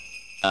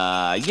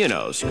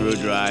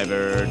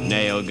Screwdriver,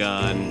 nail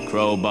gun,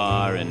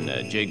 crowbar, and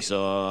a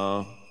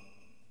jigsaw.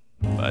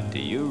 But do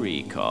you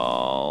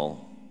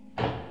recall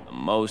the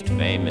most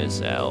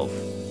famous elf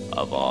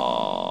of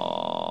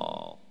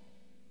all?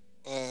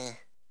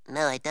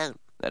 No, I don't.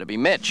 That'd be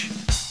Mitch.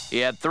 He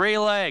had 3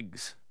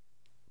 legs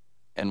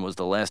and was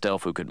the last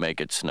elf who could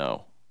make it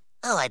snow.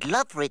 Oh, I'd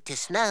love for it to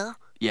snow.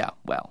 Yeah,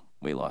 well,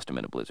 we lost him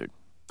in a blizzard.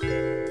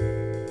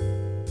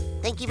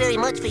 Thank you very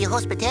much for your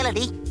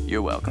hospitality.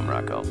 You're welcome,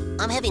 Rocco.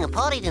 I'm having a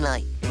party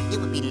tonight. It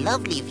would be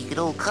lovely if you could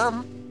all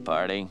come.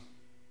 Party?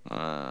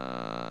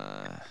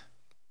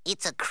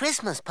 It's a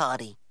Christmas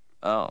party.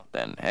 Oh,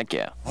 then heck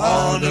yeah.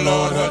 On the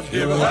Lord Hut,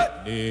 hear a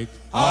hut, Nick.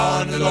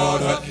 On the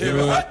Lord Hut, hear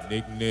a hut,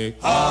 Nick,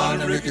 Nick. On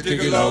the Ricky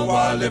Ticky Low,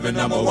 while living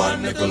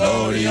 #1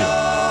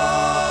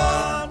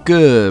 Nickelodeon.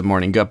 Good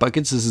morning, Gut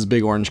Buckets. This is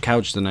Big Orange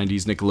Couch, the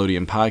 90s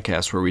Nickelodeon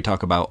podcast, where we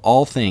talk about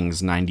all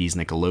things 90s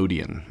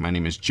Nickelodeon. My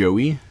name is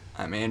Joey.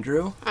 I'm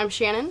Andrew. I'm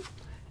Shannon.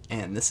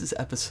 And this is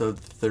episode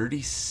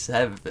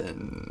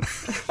 37.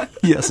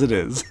 Yes, it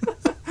is.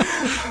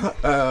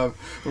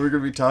 We're going to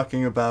be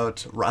talking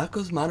about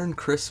Rocko's Modern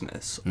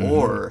Christmas,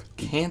 or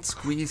Can't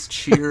Squeeze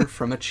Cheer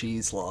from a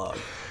Cheese Log.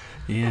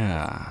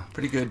 Yeah.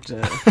 Pretty good.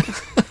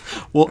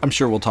 Well, I'm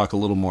sure we'll talk a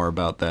little more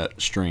about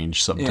that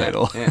strange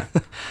subtitle. Yeah.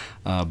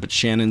 But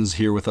Shannon's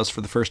here with us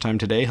for the first time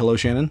today. Hello,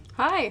 Shannon.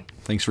 Hi.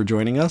 Thanks for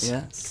joining us.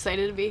 Yes.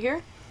 Excited to be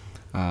here.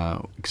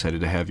 Excited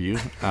to have you.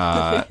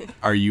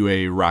 Are you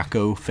a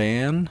Rocko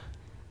fan?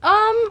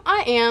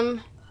 I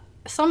am.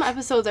 Some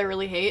episodes I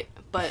really hate,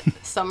 but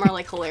some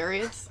are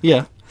hilarious.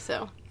 Yeah.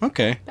 So,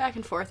 Okay. back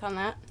and forth on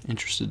that.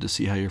 Interested to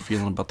see how you're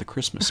feeling about the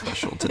Christmas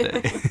special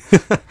today.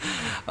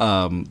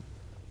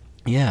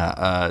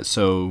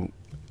 So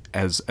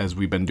as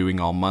we've been doing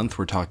all month,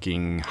 we're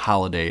talking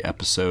holiday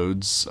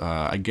episodes.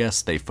 I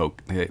guess they've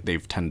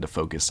tended to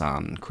focus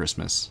on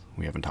Christmas.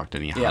 We haven't talked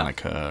any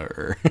Hanukkah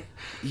or...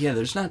 Yeah,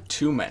 there's not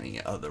too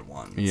many other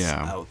ones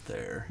out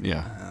there.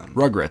 Yeah.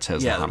 Rugrats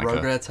has the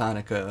Hanukkah. Rugrats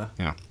Hanukkah.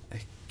 Yeah.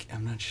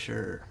 I'm not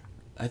sure.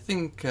 I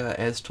think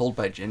As Told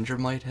by Ginger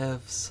might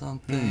have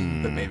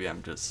something, but maybe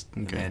I'm just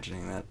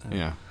imagining that.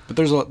 Yeah.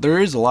 But there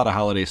is a lot of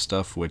holiday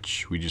stuff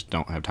which we just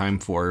don't have time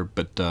for,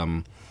 but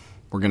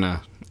we're going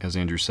to, as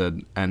Andrew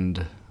said,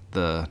 end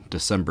the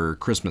December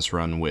Christmas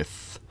run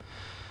with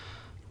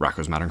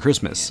Rocko's Modern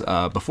Christmas.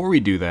 Before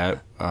we do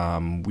that,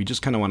 we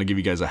just kind of want to give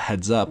you guys a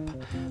heads up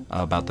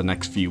about the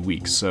next few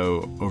weeks.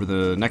 So over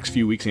the next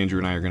few weeks, Andrew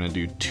and I are going to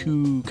do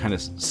 2 kind of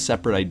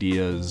separate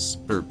ideas,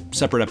 or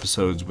separate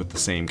episodes with the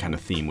same kind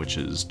of theme, which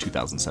is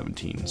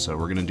 2017. So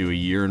we're going to do a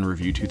year in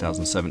review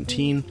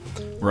 2017.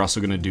 We're also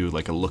going to do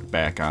a look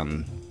back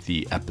on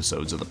the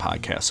episodes of the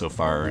podcast so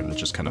far and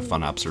just kind of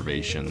fun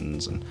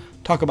observations and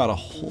talk about a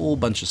whole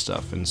bunch of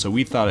stuff. And so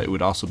we thought it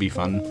would also be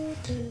fun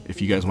if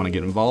you guys want to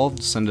get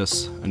involved, send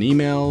us an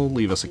email,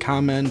 leave us a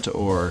comment,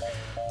 or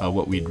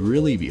what we'd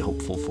really be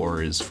hopeful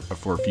for is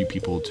for a few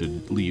people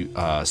to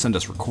send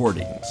us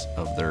recordings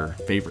of their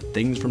favorite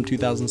things from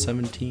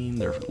 2017,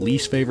 their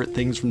least favorite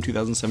things from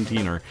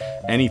 2017, or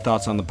any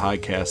thoughts on the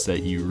podcast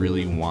that you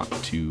really want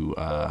to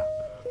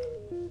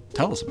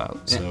tell us about.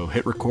 Yeah. So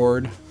hit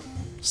record,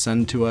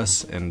 send to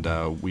us, and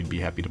we'd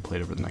be happy to play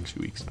it over the next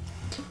few weeks.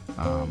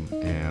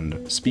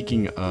 And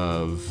speaking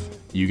of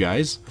you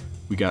guys,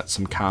 we got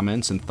some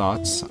comments and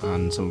thoughts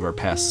on some of our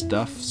past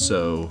stuff,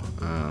 so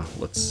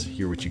let's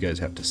hear what you guys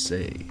have to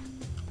say.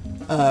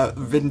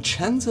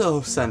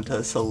 Vincenzo sent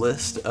us a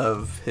list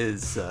of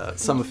his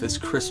some of his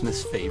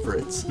Christmas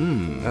favorites.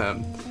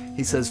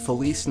 He says,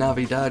 Feliz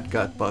Navidad,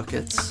 Gut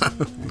Buckets.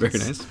 Very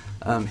nice.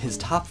 His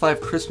top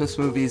 5 Christmas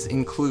movies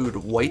include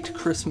White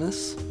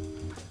Christmas.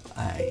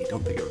 I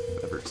don't think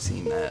I've ever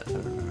seen that. I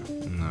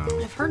don't know.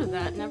 No. I've heard of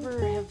that. Never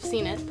have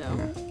seen it, though.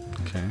 Yeah.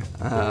 Okay.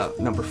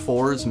 Number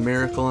 4 is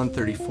Miracle on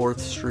 34th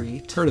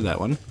Street. Heard of that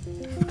one.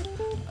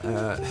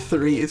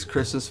 3 is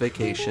Christmas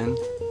Vacation.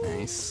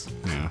 Nice.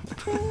 Yeah.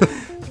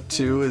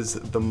 2 is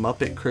The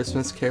Muppet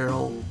Christmas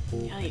Carol.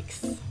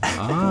 Yikes.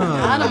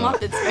 Ah. Not a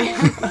Muppets fan.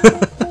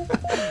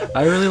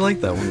 I really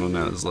liked that one when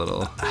I was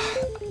little.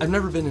 I've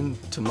never been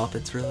into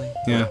Muppets, really.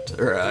 Yeah.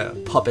 Or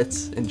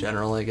puppets in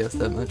general, I guess,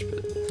 that much.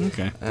 But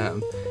Okay.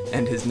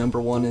 and his number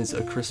 1 is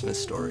A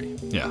Christmas Story.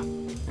 Yeah.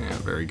 Yeah,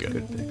 very good.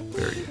 Good pick.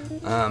 Very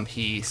good.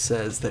 He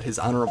says that his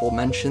honorable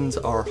mentions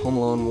are Home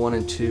Alone 1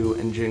 and 2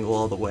 and Jingle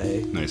All the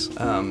Way. Nice.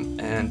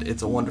 And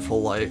It's a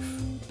Wonderful Life,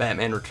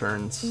 Batman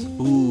Returns.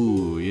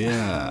 Ooh,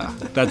 yeah.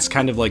 That's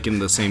kind of like in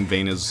the same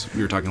vein as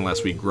we were talking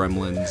last week,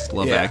 Gremlins,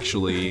 Love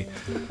Actually.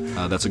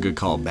 That's a good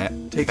call.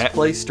 Takes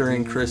place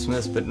during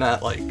Christmas, but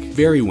not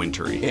very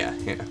wintry. Yeah.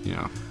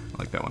 Yeah, I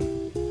like that one.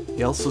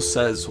 He also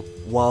says,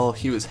 while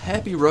he was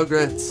happy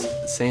Rugrats'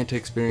 Santa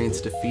experience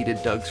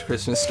defeated Doug's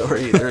Christmas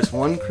Story, there's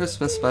one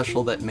Christmas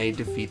special that may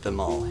defeat them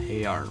all,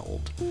 Hey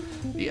Arnold.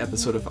 The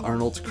episode of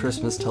Arnold's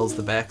Christmas tells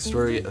the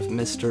backstory of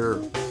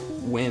Mr.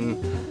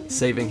 Wynn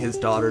saving his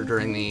daughter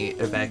during the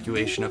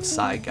evacuation of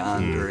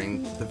Saigon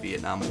during the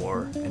Vietnam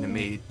War, and it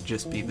may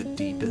just be the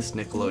deepest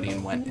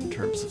Nickelodeon went in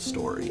terms of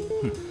story.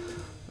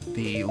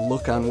 The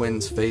look on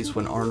Wynn's face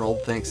when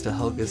Arnold, thanks to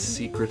Helga's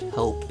secret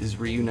help, is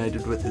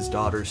reunited with his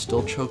daughter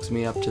still chokes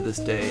me up to this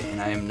day,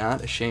 and I am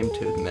not ashamed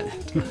to admit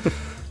it.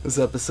 This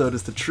episode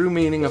is the true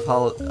meaning of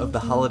the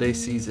holiday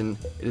season.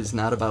 It is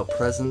not about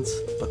presents,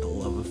 but the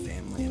love of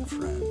family and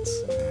friends.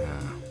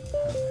 Yeah.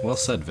 Well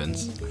said,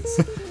 Vince.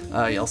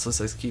 He also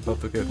says, keep up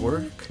the good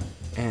work,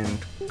 and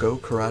go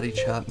karate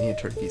chop me a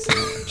turkey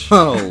sandwich.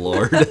 Oh,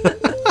 Lord.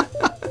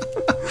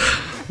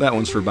 That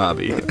one's for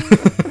Bobby.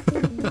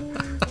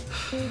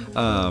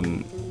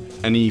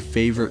 Any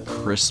favorite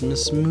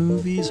Christmas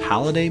movies?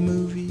 Holiday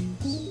movies?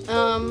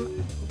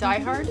 Die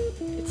Hard.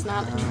 It's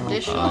not a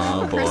traditional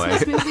Oh, boy.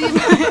 Christmas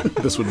movie,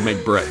 but This would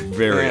make Brett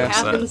very it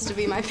upset. happens to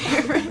be my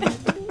favorite.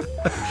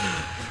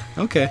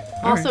 Okay.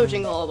 Also,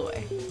 Jingle All the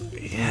Way.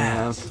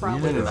 Yeah,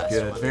 Probably the that is best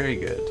good. one. Very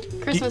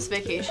good. Christmas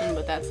Vacation,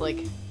 but that's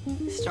like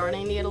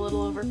starting to get a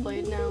little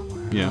overplayed now.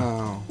 Yeah.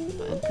 Oh,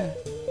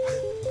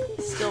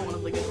 But still one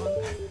of the good ones.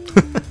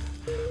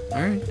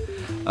 All right.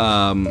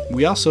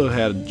 We also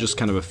had just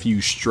kind of a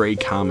few stray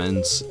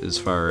comments as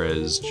far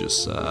as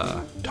just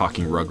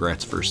talking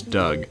Rugrats versus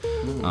Doug.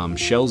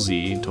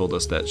 Shelzy told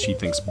us that she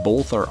thinks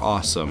both are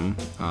awesome.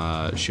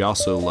 She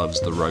also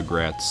loves the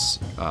Rugrats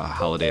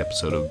holiday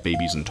episode of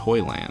Babies in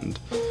Toyland.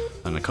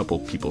 And a couple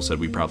people said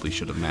we probably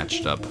should have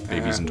matched up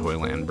Babies in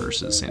Toyland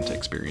versus Santa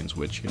Experience,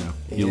 which, you know,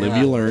 you live,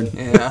 you learn.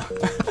 Yeah.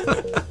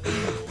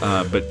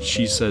 But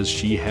she says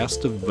she has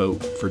to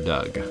vote for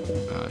Doug.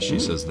 She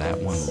says that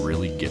one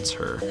really gets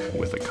her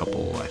with a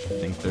couple, I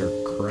think they're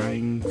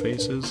crying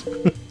faces.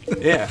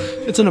 Yeah.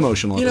 It's an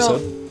emotional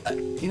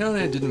episode. You know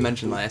what I didn't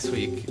mention last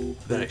week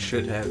that I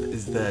should have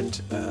is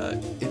that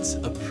it's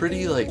a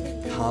pretty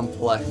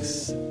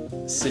complex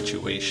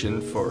situation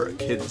for a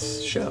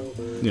kids show.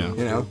 Yeah.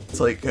 You know, it's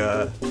like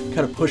kind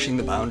of pushing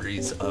the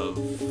boundaries of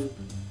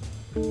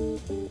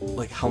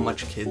how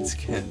much kids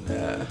can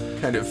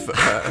kind of.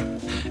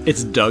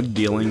 It's Doug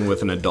dealing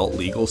with an adult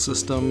legal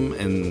system,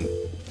 and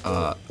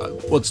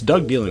it's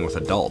Doug dealing with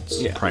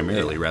adults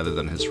primarily rather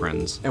than his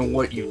friends. And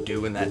what you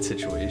do in that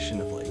situation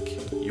of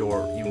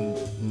you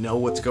know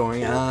what's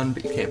going on,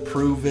 but you can't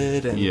prove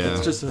it, and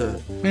it's just a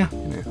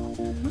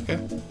Okay.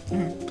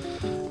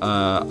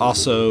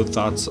 Also,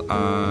 thoughts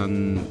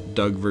on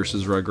Doug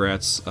versus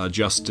Rugrats.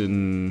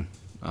 Justin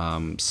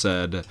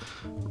said,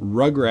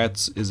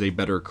 Rugrats is a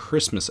better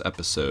Christmas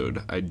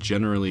episode. I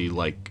generally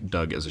like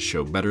Doug as a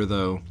show better,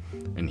 though.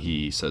 And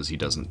he says he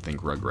doesn't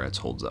think Rugrats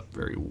holds up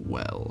very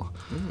well.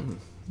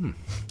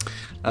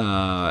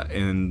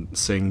 And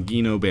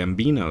Sanguino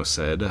Bambino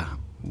said,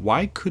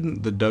 why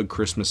couldn't the Doug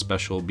Christmas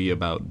special be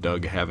about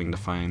Doug having to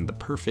find the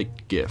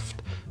perfect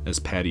gift as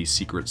Patty's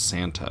Secret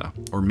Santa?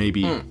 Or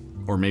maybe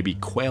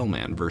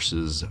Quailman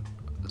versus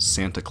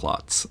Santa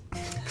Claus.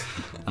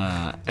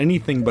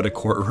 Anything but a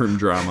courtroom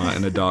drama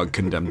and a dog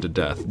condemned to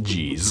death.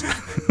 Jeez.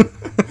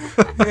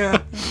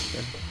 yeah.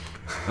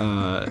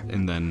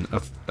 And then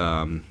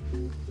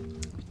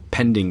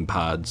Pending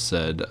Pod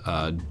said,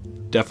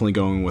 definitely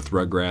going with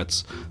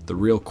Rugrats. The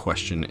real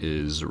question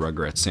is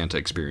Rugrats Santa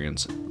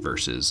Experience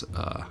versus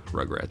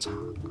Rugrats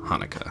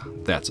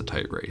Hanukkah. That's a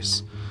tight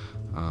race.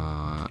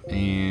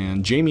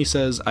 And Jamie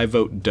says, I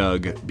vote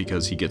Doug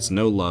because he gets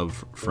no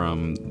love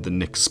from the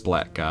Nick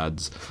Splat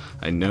gods.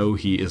 I know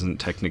he isn't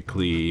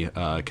technically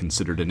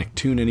considered a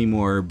Nicktoon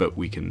anymore, but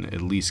we can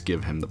at least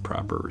give him the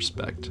proper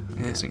respect.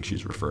 I'm guessing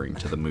she's referring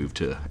to the move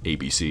to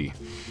ABC.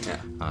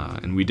 Yeah.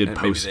 And we did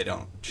post... Maybe they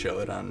don't show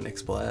it on Nick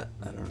Splat.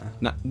 I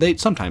don't know. They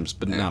sometimes,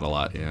 but not a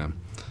lot, yeah.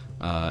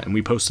 And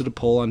we posted a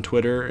poll on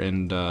Twitter,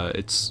 and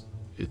it's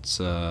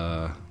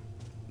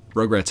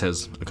Rugrats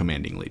has a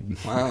commanding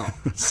lead. Wow.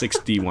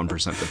 61%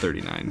 to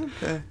 39.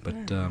 Okay.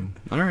 But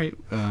all right,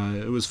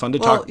 it was fun to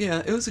Well, talk.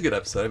 yeah, it was a good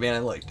episode. I mean, I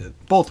liked it.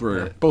 Both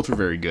were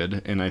very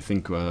good, and I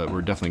think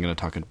we're definitely going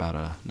to talk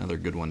about another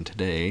good one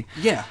today.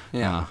 Yeah.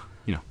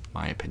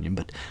 My opinion.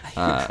 But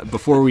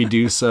before we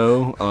do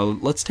so,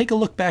 let's take a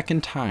look back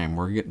in time.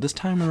 This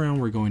time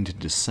around, we're going to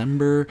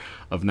December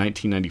of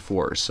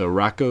 1994. So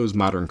Rocko's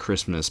Modern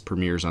Christmas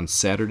premieres on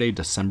Saturday,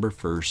 December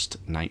 1st,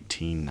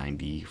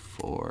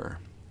 1994.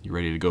 You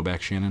ready to go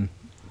back, Shannon?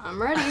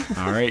 I'm ready.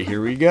 All right,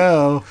 here we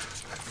go.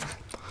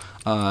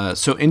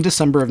 So in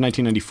December of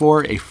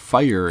 1994, a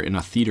fire in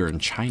a theater in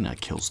China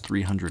kills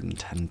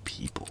 310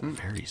 people.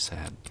 Very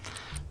sad.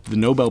 The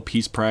Nobel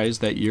Peace Prize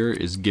that year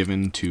is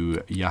given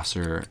to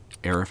Yasser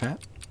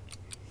Arafat.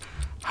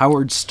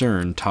 Howard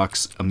Stern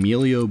talks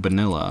Emilio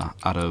Bonilla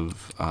out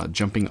of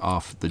jumping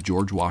off the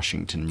George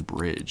Washington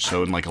Bridge.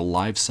 So in a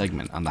live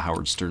segment on the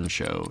Howard Stern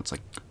show, it's an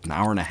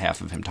hour and a half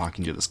of him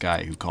talking to this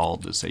guy who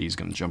called to say he's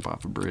going to jump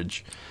off a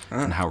bridge.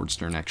 And Howard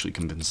Stern actually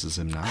convinces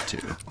him not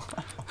to.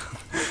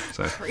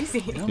 So,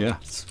 Crazy. I don't Yeah.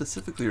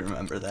 specifically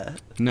remember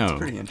that. no. It's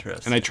pretty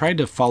interesting. And I tried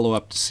to follow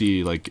up to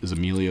see, is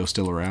Emilio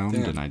still around?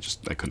 Yeah. And I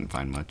couldn't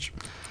find much.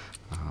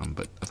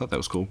 But I thought that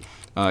was cool.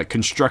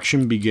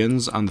 Construction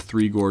begins on the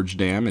Three Gorge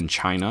Dam in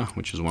China,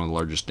 which is one of the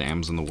largest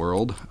dams in the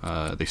world.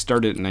 They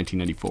started in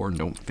 1994 and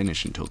don't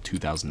finish until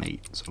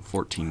 2008, so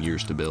 14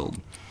 years to build.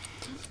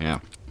 Yeah.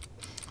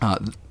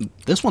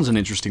 This one's an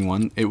interesting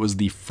one. It was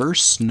the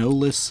first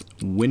snowless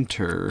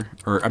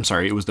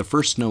it was the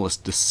first snowless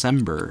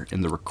December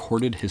in the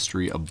recorded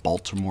history of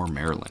Baltimore,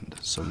 Maryland.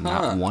 So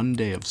not one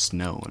day of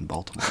snow in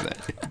Baltimore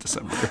that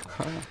December.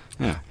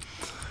 Yeah.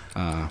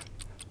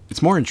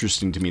 It's more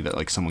interesting to me that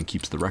like someone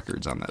keeps the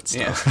records on that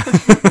stuff.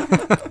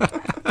 Yeah.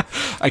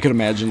 I could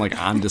imagine like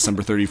on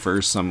December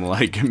 31st, some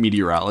like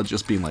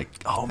meteorologist being like,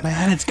 "Oh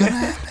man, it's gonna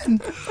happen."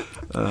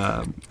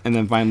 And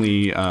then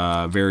finally,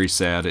 very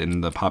sad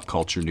in the pop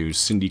culture news,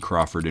 Cindy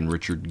Crawford and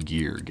Richard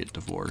Gere get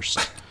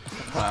divorced.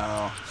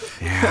 Wow.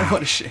 Yeah.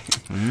 What a shame.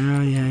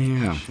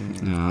 Yeah.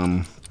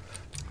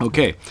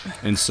 Okay,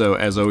 and so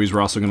as always, we're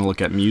also going to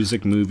look at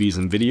music, movies,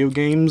 and video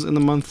games in the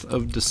month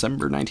of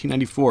December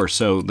 1994.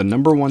 So the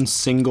number one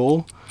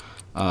single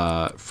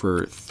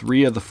for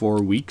 3 of the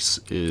 4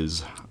 weeks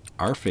is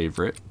our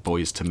favorite,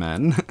 Boyz II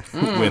Men,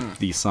 with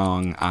the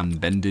song On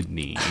Bended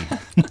Knee.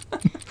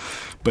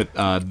 But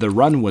the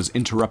run was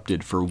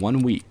interrupted for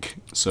 1 week.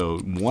 So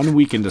 1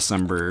 week in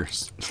December.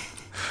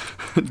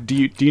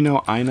 Do you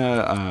know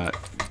Ina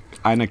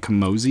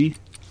Kamoze?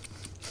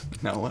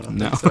 No, I don't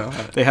think so.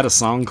 They had a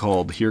song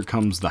called Here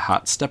Comes the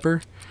Hot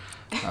Stepper,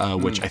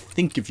 which I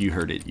think if you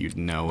heard it, you'd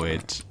know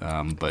it.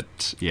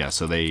 But yeah,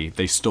 so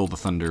they stole the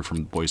thunder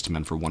from Boyz II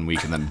Men for 1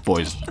 week, and then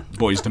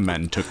Boyz II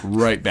Men took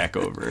right back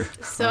over.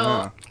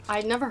 So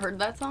I'd never heard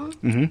that song,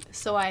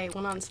 so I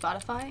went on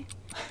Spotify.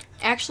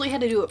 Actually had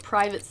to do a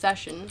private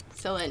session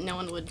so that no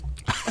one would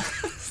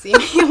see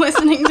me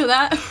listening to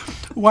that.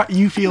 What,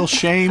 you feel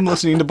shame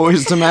listening to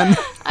Boyz II Men?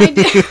 I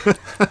did.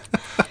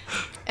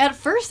 At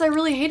first, I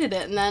really hated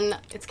it, and then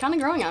it's kind of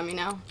growing on me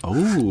now.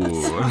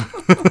 Oh.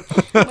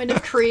 Might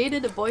have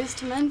created a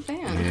Boyz II Men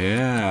fan.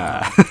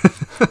 Yeah.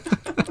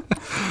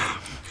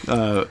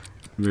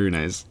 Very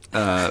nice.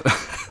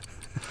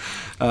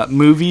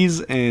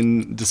 Movies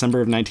in December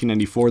of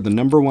 1994. The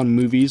number one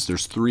movies,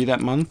 there's 3 that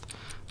month.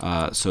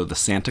 So The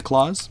Santa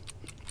Claus.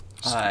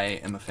 I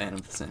am a fan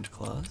of the Santa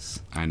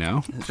Claus. I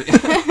know.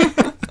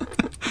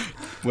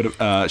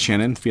 What,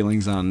 Shannon,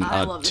 feelings on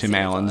I love Tim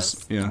Santa Allen's?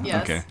 Claus. Yeah.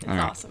 Yes, Okay. it's All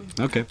right. awesome.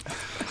 Okay.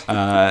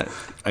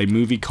 A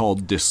movie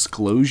called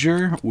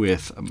Disclosure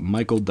with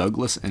Michael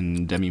Douglas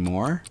and Demi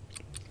Moore.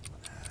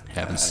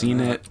 Haven't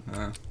seen it.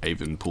 I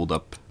even pulled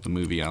up the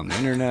movie on the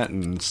internet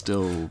and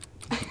still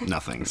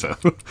nothing. So,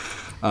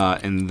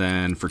 and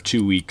then for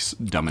 2 weeks,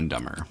 Dumb and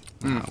Dumber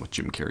with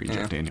Jim Carrey and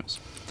Jeff Daniels.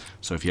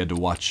 So if you had to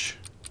watch.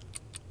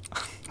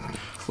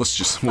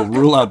 We'll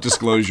rule out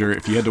Disclosure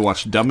if you had to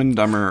watch Dumb and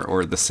Dumber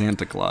or The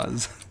Santa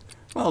Claus.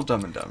 Well,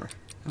 Dumb and Dumber.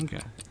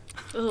 Okay.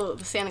 Ugh,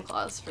 the Santa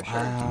Claus, for sure.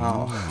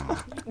 Wow.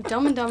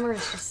 Dumb and Dumber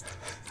is just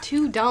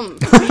too dumb.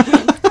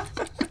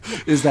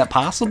 Is that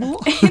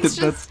possible? It's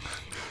just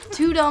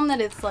too dumb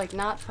that it's, like,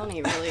 not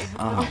funny, really.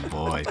 Oh,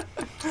 boy.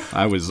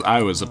 I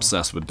was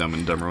obsessed with Dumb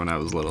and Dumber when I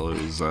was little. It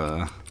was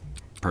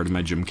part of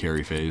my Jim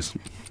Carrey phase.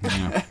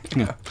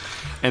 Yeah.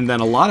 And then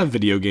a lot of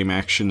video game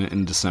action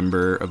in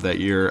December of that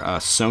year.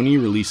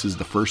 Sony releases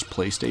the first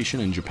PlayStation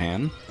in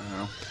Japan.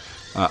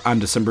 On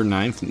December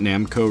 9th,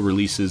 Namco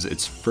releases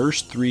its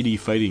first 3D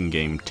fighting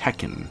game,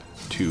 Tekken,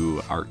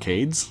 to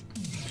arcades.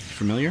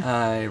 Familiar?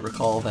 I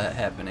recall that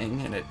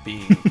happening and it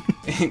being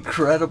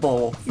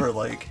incredible for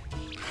like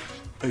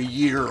a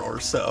year or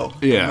so.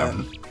 Yeah.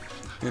 And then,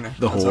 you know,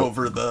 The it's whole-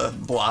 over the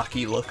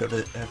blocky look of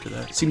it after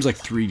that. It seems like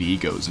 3D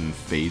goes in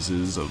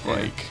phases of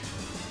like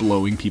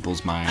blowing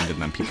people's mind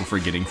and then people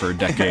forgetting for a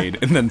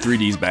decade and then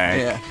 3D's back.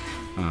 Yeah.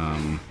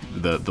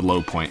 The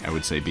low point, I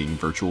would say, being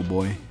Virtual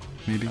Boy,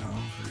 maybe.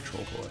 Oh,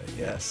 Virtual Boy.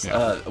 Yes.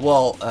 Yeah.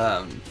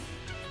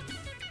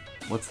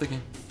 What's the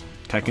game?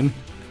 Tekken?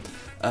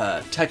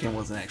 Tekken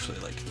wasn't actually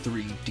like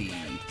 3D.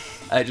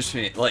 I just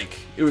mean like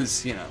it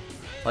was, you know,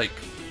 like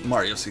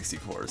Mario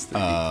 64 is 3D.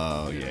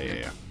 Oh,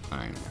 yeah. All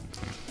right.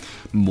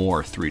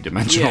 More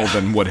three-dimensional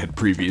than what had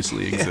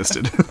previously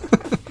existed.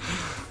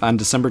 On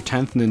December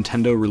 10th,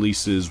 Nintendo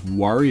releases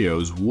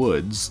Wario's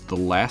Woods, the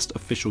last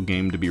official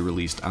game to be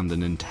released on the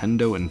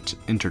Nintendo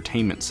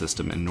Entertainment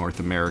System in North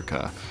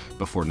America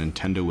before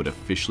Nintendo would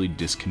officially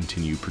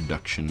discontinue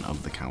production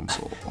of the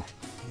console.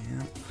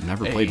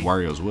 Never played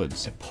Wario's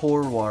Woods. A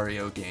poor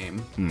Wario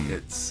game.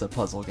 It's a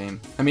puzzle game.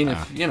 I mean,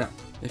 if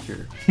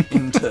you're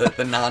into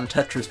the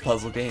non-Tetris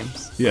puzzle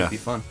games, it'd be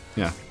fun.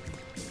 Yeah.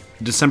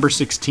 December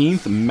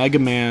 16th, Mega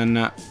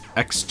Man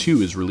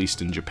X2 is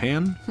released in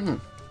Japan.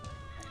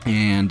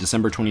 And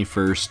December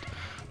 21st,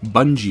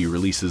 Bungie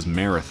releases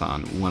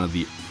Marathon, one of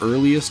the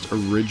earliest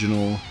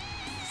original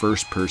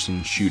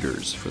first-person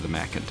shooters for the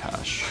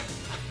Macintosh.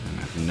 And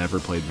I've never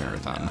played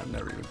Marathon. I've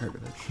never even heard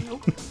of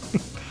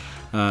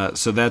it.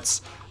 So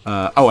that's...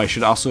 I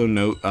should also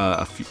note,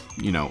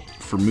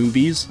 for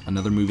movies,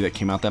 another movie that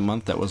came out that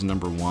month that was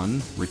number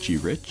 1, Richie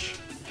Rich.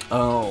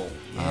 Oh,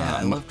 yeah,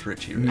 I loved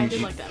Richie Rich. I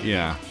did like that movie.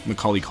 Yeah,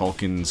 Macaulay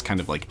Culkin's kind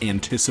of like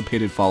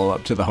anticipated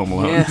follow-up to the Home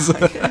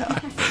Alones. Yeah.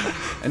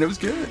 And it was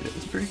good. It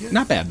was pretty good.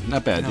 Not bad,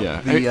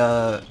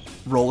 yeah.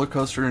 roller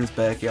coaster in his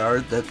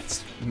backyard.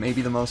 That's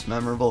maybe the most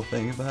memorable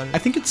thing about I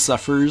it. think it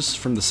suffers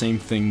from the same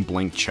thing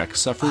Blank Check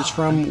suffers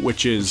from,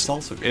 which is It's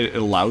also good. it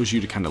allows you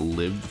to kind of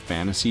live the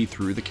fantasy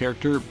through the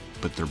character,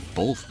 but they're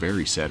both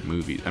very sad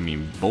movies. I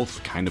mean,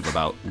 both kind of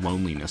about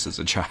loneliness as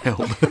a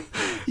child.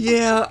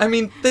 Yeah, I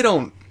mean, I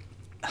don't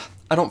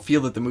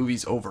feel that the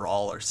movies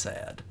overall are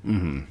sad.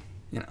 Mm-hmm.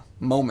 You know,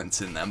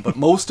 moments in them, but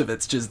most of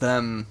it's just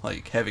them,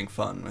 like, having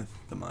fun with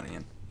the money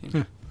and, you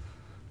know.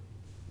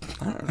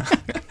 I don't know.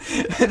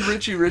 And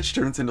Richie Rich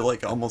turns into,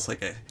 like, almost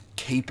like a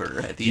caper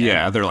at the end.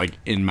 Yeah, they're like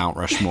in Mount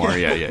Rushmore.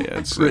 Yeah.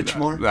 It's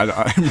Richmore?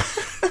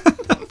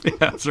 Yeah,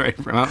 that's right,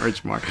 from Mount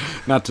Richmore.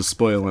 Not to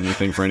spoil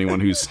anything for anyone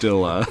who's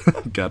still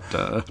got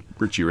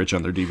Richie Rich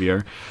on their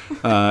DVR.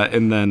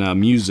 And then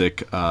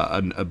music,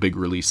 a big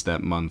release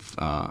that month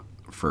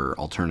for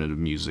alternative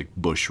music.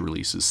 Bush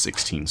releases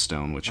 16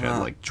 Stone, which had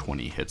like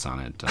 20 hits on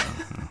it.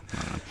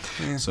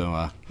 Yeah.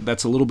 So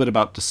that's a little bit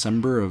about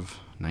December of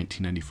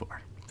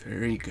 1994.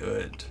 Very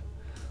good.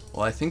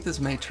 Well, I think this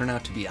may turn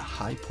out to be a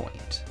high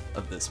point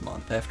of this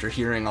month after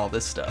hearing all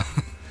this stuff.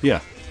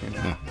 Yeah. You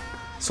know? Yeah.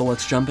 So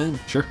let's jump in.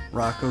 Sure.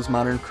 Rocco's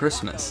Modern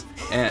Christmas.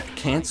 And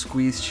can't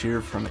squeeze cheer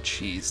from a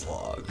cheese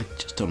log.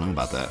 Just don't know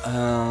about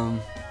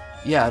that.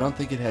 Yeah, I don't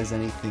think it has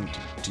anything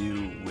to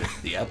do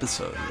with the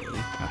episode, really.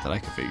 Not that I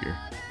could figure.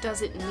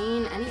 Does it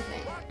mean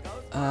anything?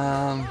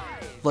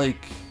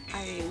 Like,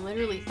 I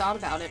literally thought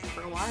about it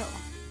for a while.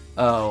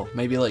 oh,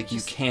 maybe like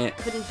you can't,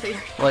 Couldn't figure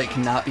it out. like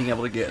not being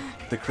able to get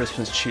the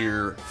Christmas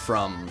cheer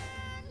from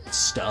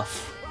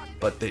stuff,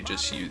 but they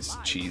just use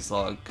cheese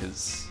log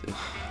because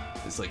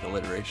it's like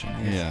alliteration.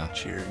 I guess. Yeah.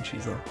 Cheer and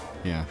cheese log.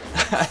 Yeah.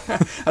 I don't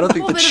think A the little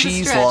bit of a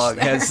cheese stretch log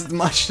there. has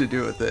much to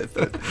do with it,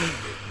 but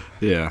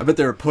Yeah. I bet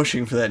they were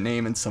pushing for that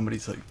name and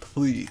somebody's like,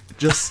 please,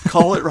 just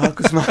call it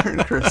Rocco's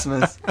Modern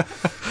Christmas.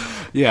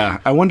 Yeah,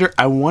 I wonder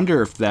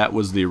if that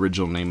was the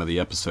original name of the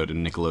episode,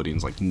 and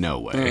Nickelodeon's like, no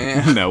way,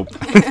 Yeah. nope.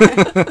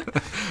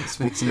 This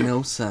makes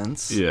no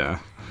sense. Yeah,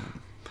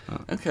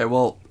 Okay,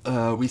 well,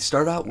 we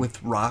start out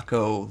with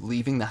Rocco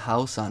leaving the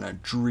house on a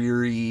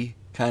dreary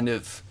kind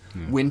of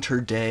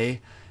winter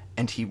day,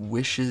 and he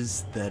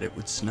wishes that it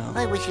would snow.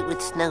 I wish it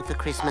would snow for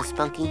Christmas,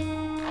 Spunky.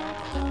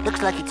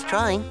 Looks like it's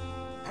trying.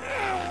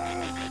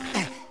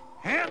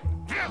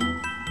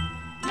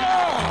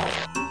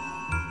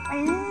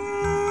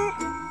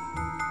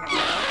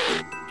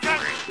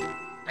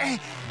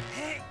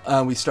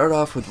 We start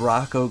off with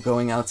Rocco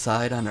going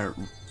outside on a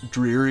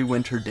dreary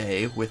winter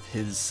day with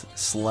his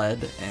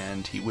sled,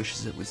 and he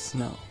wishes it would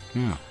snow.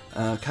 yeah,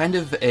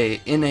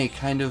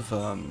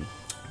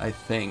 I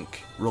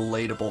think,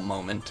 relatable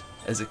moment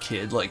as a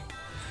kid, like,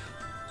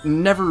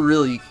 never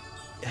really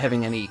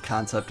having any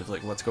concept of,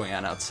 like, what's going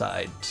on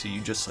outside, so you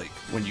just, like,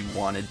 when you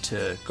wanted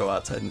to go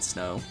outside in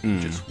snow, you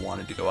just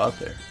wanted to go out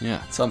there.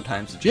 Yeah.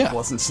 Sometimes it just Yeah.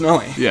 wasn't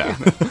snowing. yeah.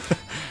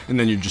 And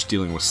then you're just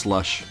dealing with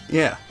slush.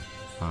 Yeah.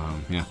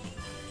 Yeah,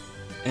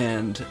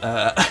 And,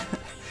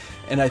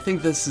 and I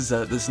think this is,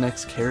 this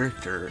next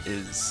character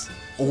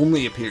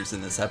only appears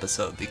in this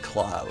episode, the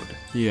Cloud.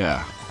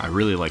 yeah. I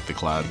really like the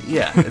Cloud.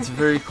 Yeah, it's a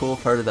very cool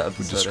part of the episode.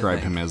 Would I describe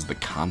think. him as the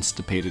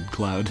constipated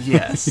Cloud.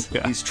 Yes,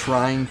 Yeah. he's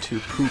trying to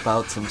poop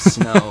out some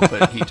snow,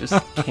 but he just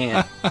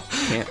can't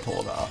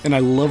pull it off. And I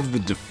love the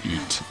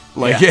defeat.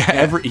 Like,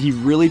 Yeah. he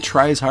really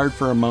tries hard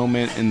for a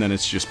moment, and then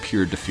it's just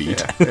pure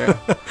defeat. Yeah.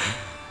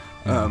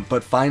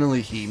 But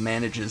finally, he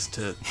manages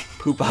to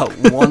poop out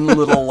one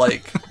little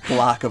like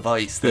block of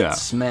ice that Yeah.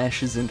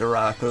 smashes into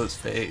Rocco's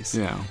face.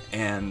 Yeah.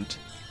 And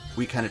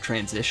we kind of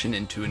transition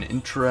into an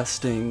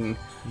interesting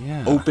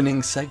Yeah.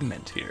 opening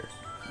segment here.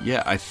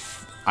 Yeah,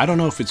 I don't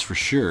know if it's for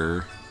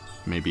sure.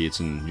 Maybe it's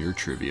in your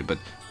trivia, but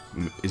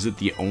is it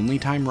the only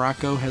time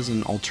Rocco has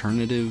an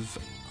alternative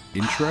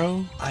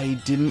intro? I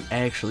didn't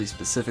actually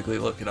specifically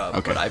look it up,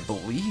 Okay. but I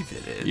believe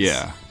it is.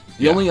 Yeah.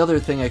 The only other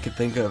thing I could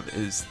think of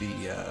is the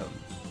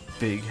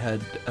Big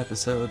Head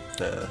episode.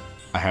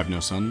 I Have No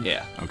Son?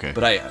 Yeah. Okay.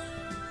 But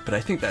I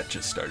think that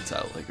just starts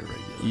out like a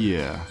regular.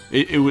 Yeah.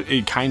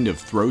 It kind of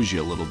throws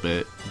you a little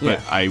bit,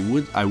 but Yeah.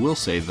 I will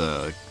say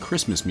the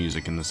Christmas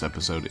music in this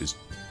episode is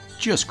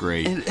just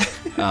great. And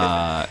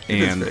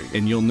very good.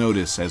 and you'll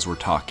notice as we're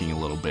talking a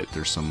little bit,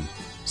 there's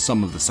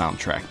some of the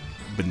soundtrack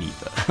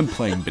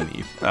playing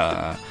beneath.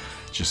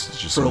 Just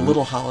For a some-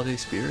 little holiday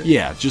spirit.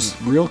 Yeah, just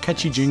real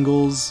catchy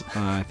jingles.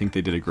 I think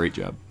they did a great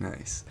job.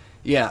 Nice.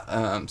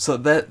 Yeah. So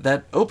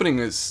that opening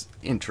is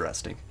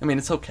interesting. I mean,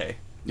 it's okay.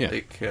 Yeah.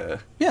 Like,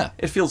 Yeah.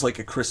 it feels like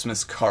a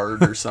Christmas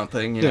card or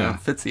something. You Yeah. know,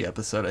 fits the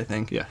episode, I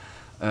think. Yeah.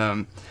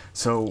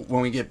 So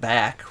when we get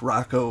back,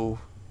 Rocco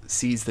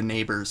sees the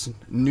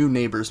new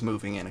neighbors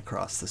moving in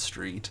across the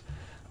street.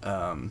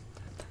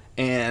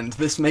 And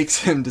this makes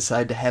him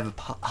decide to have a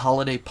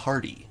holiday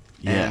party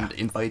Yeah. and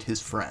invite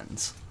his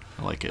friends.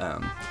 I like it.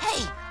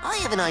 Hey, I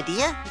have an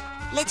idea.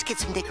 Let's get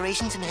some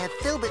decorations and have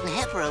Philbert and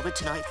Heifer over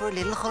tonight for a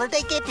little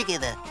holiday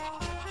get-together.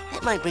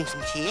 That might bring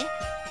some cheer.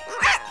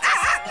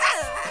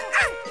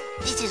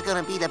 This is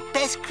gonna be the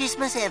best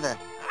Christmas ever.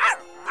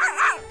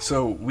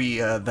 So we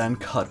then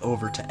cut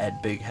over to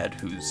Ed Bighead,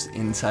 who's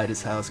inside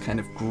his house kind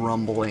of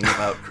grumbling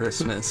about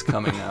Christmas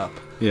coming up.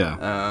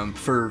 Yeah.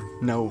 For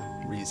no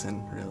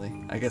reason, really.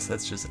 I guess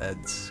that's just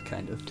Ed's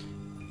kind of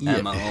Yeah,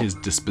 MO. his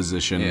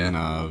disposition Yeah.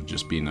 of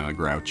just being a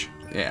grouch.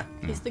 Yeah.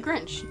 He's the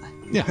Grinch.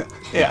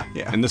 Yeah.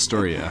 Yeah. In this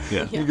story,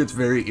 yeah. He gets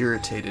very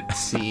irritated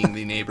seeing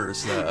the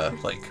neighbor's,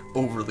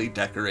 overly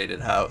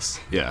decorated house.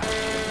 Yeah.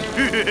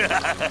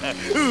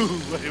 Ooh,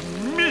 what a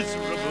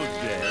miserable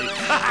day.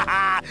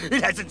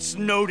 It hasn't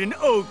snowed in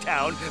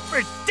O-Town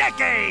for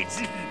decades.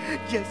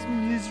 Just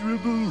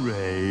miserable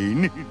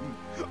rain.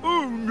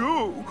 Oh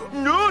no,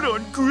 not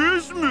on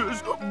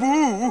Christmas.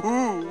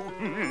 Boo.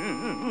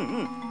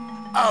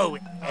 Oh,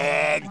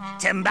 Ed,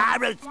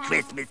 tomorrow's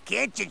Christmas.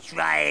 Can't you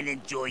try and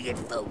enjoy it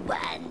for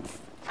once?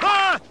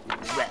 Ah!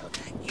 Well,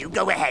 you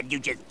go ahead, you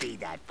just be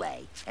that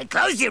way. And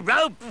close your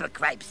robe, for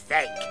cripe's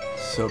sake.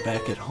 So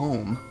back at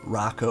home,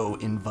 Rocco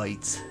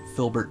invites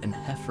Filbert and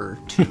Heifer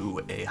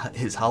to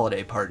his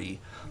holiday party,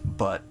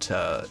 but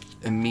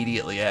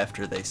immediately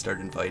after they start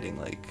inviting,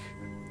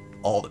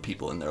 all the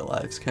people in their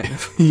lives, kind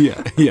of.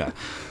 Yeah.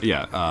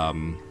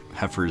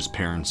 Heifer's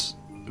parents,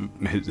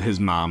 his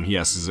mom, he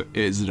asks,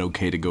 is it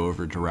okay to go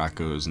over to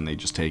Rocco's? And they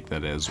just take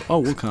that as, oh,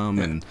 we'll come.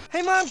 And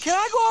Hey, Mom, can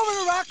I go over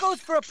to Rocco's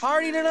for a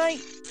party tonight?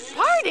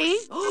 Party?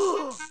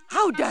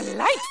 How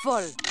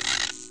delightful!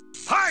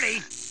 Party?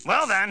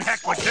 Well then,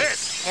 heck with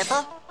this.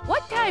 Heifer?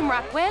 What time,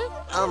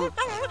 Rockwell?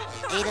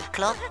 8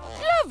 o'clock?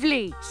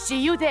 Lovely. See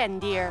you then,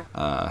 dear.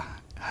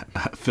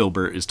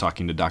 Filbert is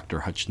talking to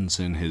Dr.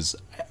 Hutchinson,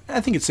 I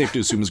think it's safe to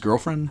assume his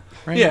girlfriend,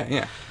 right?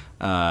 Yeah.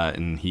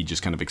 And he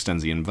just kind of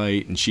extends the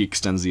invite, and she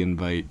extends the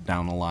invite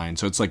down the line.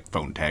 So it's like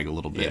phone tag a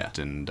little bit,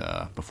 Yeah. and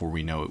before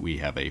we know it, we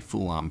have a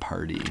full-on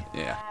party.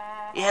 Yeah.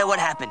 Yeah, what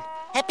happened?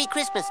 Happy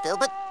Christmas,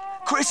 Filbert.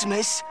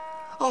 Christmas?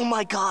 Oh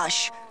my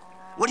gosh.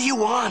 What do you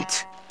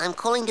want? I'm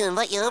calling to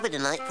invite you over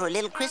tonight for a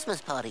little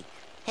Christmas party.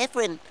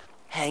 Heifer and...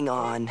 Hang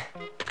on.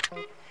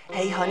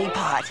 Hey, Honey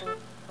Pot.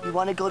 You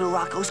want to go to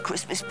Rocco's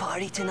Christmas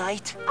party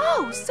tonight?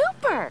 Oh,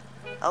 super.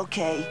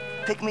 Okay,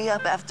 pick me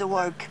up after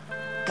work.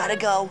 Gotta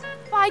go.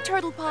 Bye,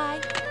 Turtle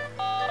Pie.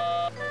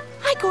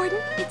 Hi, Gordon.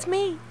 It's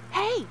me.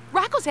 Hey,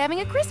 Rocco's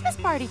having a Christmas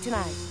party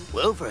tonight.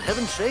 Well, for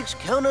heaven's sakes,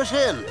 count us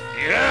in.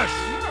 Yes.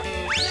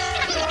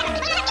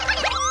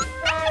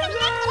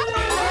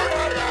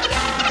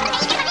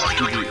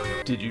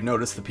 Did you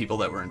notice the people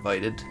that were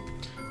invited?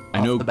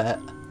 I know. Off the bat?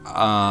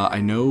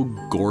 I know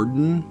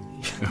Gordon,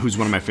 who's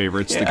one of my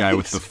favorites, the guy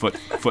with the foot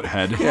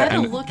head. I had to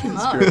And- look him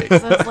up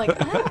because I was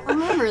like, I don't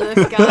remember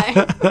this guy.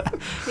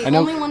 The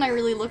only one I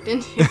really looked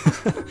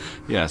into.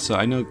 yeah, so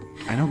I know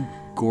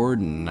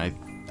Gordon.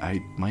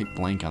 I might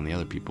blank on the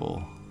other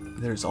people.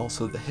 There's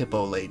also the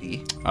hippo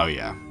lady, Oh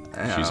yeah,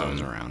 she's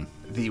always around.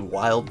 the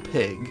wild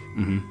pig.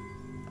 Mm-hmm.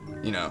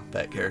 You know,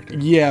 that character.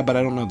 Yeah, but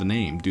I don't know the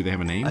name. Do they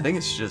have a name? I think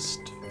it's just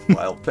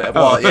wild pig.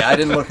 Well, yeah, I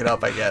didn't look it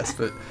up, I guess,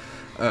 but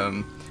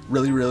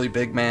really, really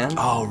big man.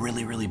 Oh,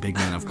 really, really big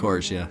man, of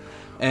course, yeah.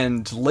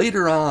 And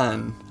later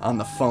on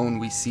the phone,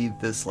 we see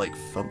this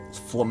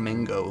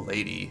flamingo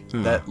lady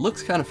that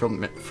looks kind of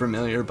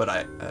familiar, but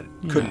I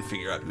couldn't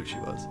figure out who she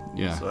was.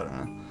 Yeah. So I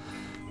don't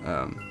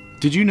know.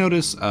 Did you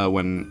notice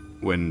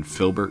when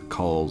Filbert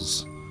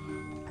calls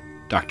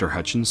Dr.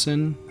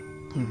 Hutchinson,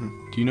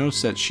 do you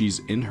notice that she's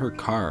in her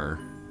car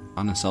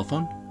on a cell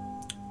phone?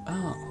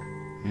 Oh.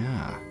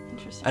 Yeah.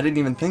 Interesting. I didn't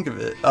even think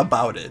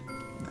about it.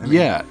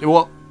 Yeah,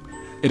 well,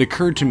 it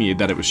occurred to me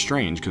that it was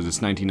strange because it's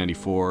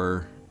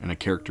 1994 and a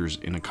character's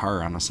in a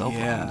car on a cell phone.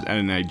 Yeah.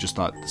 And I just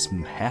thought this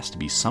has to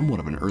be somewhat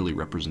of an early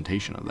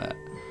representation of that.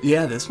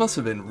 Yeah, this must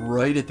have been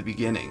right at the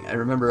beginning. I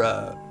remember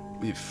I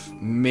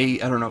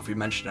don't know if we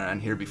mentioned it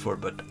on here before,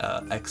 but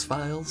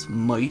X-Files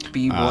might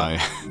be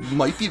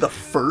might be the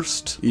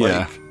first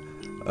Yeah.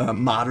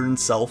 modern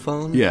cell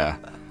phone. Yeah.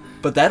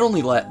 But that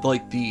only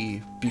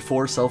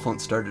before cell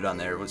phones started on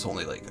there, it was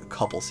only like a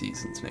couple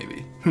seasons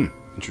maybe.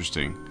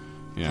 Interesting.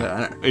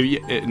 Yeah.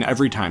 And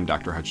every time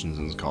Dr.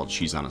 Hutchinson's called,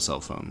 she's on a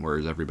cell phone,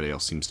 whereas everybody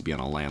else seems to be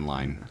on a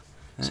landline.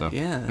 So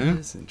Yeah, that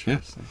is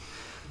interesting.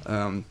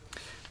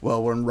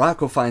 Well, when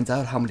Rocco finds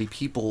out how many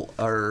people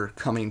are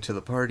coming to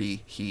the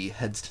party, he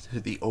heads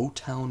to the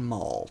O-Town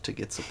Mall to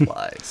get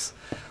supplies.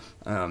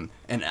 And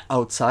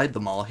outside the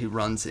mall, he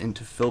runs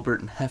into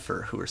Filbert and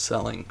Heifer, who are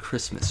selling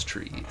Christmas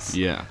trees.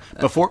 Yeah.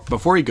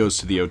 Before he goes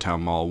to the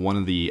O-Town Mall, one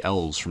of the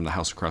elves from the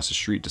house across the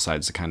street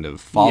decides to kind of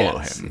follow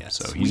him. Yes.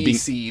 So we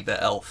see the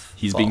elf.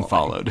 He's being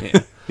followed.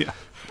 Yeah.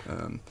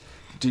 Yeah.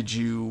 Did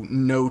you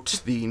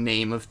note the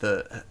name of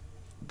the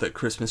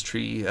Christmas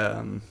tree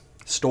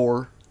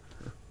store?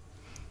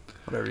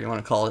 Whatever you want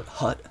to call it,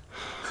 hut.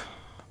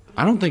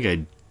 I don't think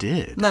I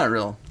did. Not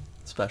real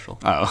special.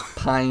 Oh.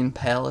 Pine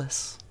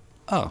Palace.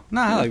 Oh,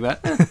 no, I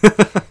like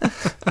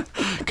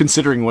that.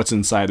 Considering what's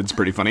inside, it's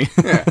pretty funny.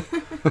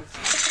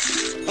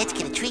 Let's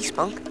get a tree,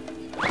 Spunk.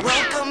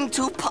 Welcome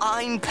to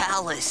Pine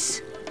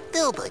Palace.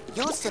 Filbert,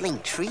 you're selling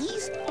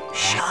trees?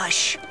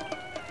 Shush.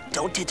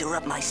 Don't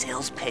interrupt my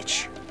sales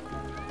pitch.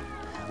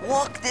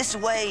 Walk this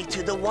way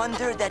to the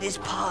wonder that is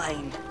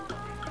Pine.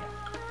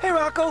 Hey,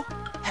 Rocco.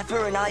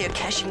 Heifer and I are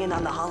cashing in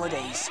on the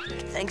holidays,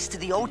 thanks to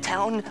the Old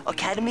Town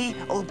Academy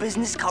Old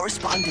Business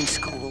Correspondence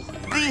School.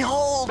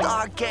 Behold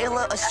our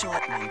gala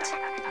assortment.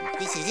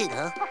 This is it,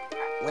 huh?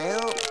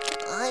 Well,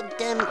 I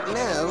don't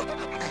know.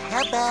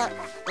 How about,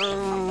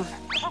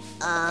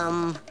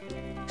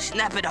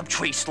 Snap it up,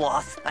 tree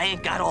sloth. I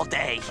ain't got all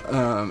day.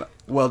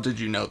 Well, did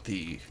you note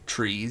the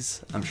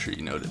trees? I'm sure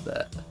you noted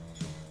that.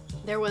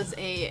 There was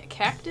a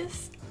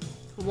cactus,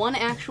 one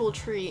actual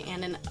tree,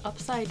 and an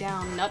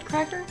upside-down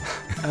nutcracker.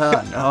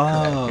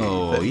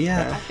 Oh,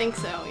 yeah. I think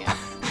so, yeah.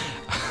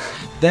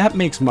 That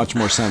makes much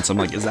more sense. I'm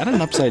like, is that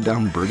an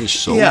upside-down British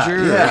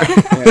soldier?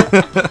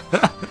 Yeah.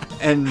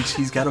 And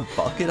he's got a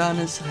bucket on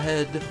his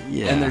head.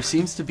 Yeah. And there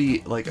seems to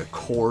be like a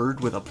cord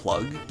with a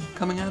plug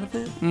coming out of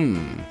it.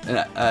 And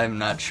I'm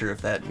not sure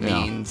if that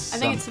means I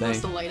think it's something.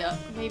 supposed to light up,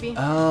 maybe.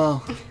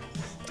 Oh.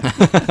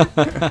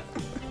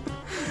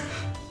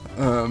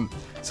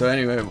 So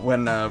anyway,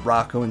 when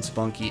Rocco and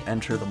Spunky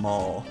enter the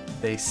mall,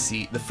 they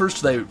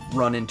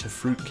run into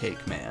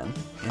Fruitcake Man.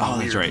 in a Oh, that's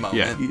weird right.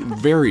 moment. Yeah,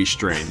 very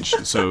strange.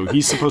 So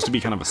he's supposed to be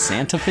kind of a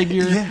Santa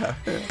figure. Yeah.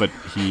 But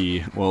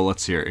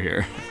let's hear it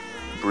here.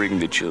 Bring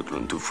the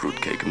children to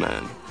Fruitcake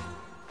Man.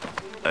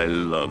 I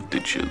love the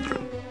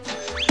children.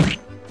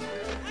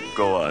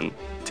 Go on,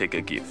 take a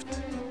gift.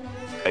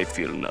 I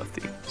feel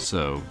nothing.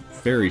 So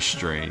very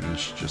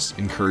strange. Just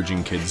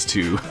encouraging kids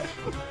to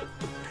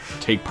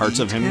take parts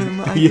of him.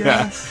 I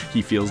guess.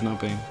 He feels no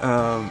pain.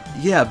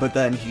 Yeah, but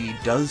then he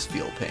does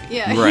feel pain.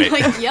 Yeah, Right. he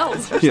like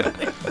yells or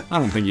something. I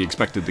don't think he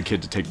expected the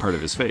kid to take part of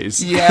his face.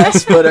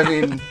 Yes, but I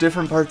mean,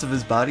 different parts of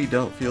his body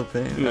don't feel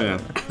pain.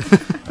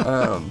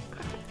 Yeah.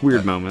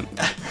 Weird moment.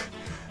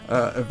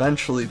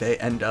 Eventually, they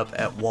end up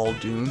at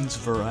Waldoon's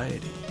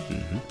Variety,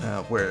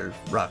 where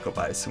Rocco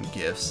buys some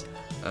gifts,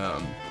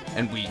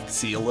 and we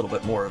see a little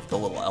bit more of the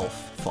little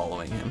elf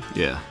following him.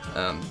 Yeah.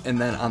 And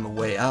then on the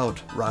way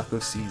out, Rocco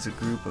sees a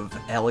group of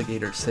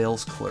alligator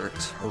sales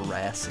clerks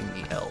harassing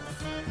the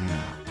elf.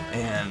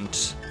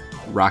 And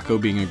Rocco,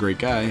 being a great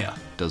guy,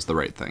 does the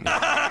right thing.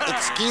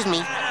 excuse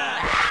me.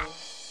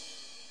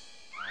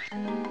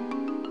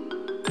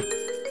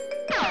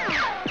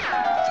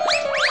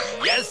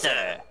 Yes,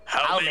 sir.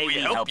 How may we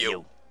help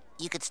you?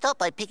 You could stop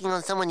by picking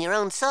on someone your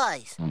own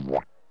size.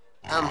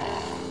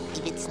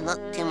 If it's not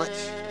too much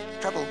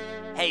trouble.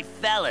 Hey,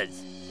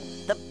 fellas.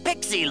 The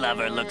pixie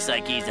lover looks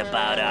like he's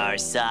about our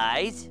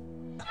size.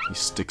 He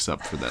sticks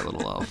up for that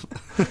little elf.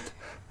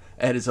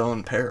 at his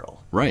own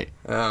peril. Right.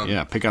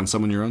 Yeah, pick on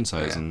someone your own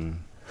size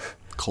and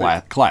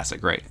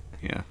classic, right?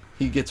 Yeah.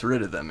 He gets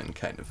rid of them in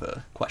kind of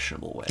a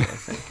questionable way, I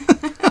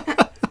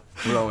think.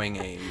 Throwing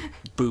a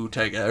boot,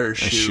 I guess, or a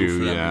shoe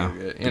for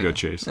them to go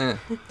chase.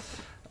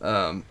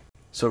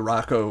 So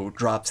Rocco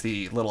drops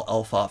the little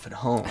elf off at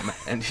home,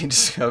 and he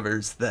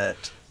discovers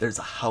that there's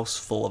a house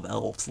full of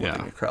elves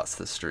living across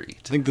the street.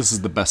 I think this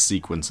is the best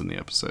sequence in the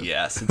episode.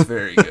 Yes, it's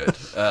very good.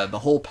 The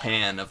whole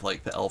pan of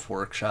like the elf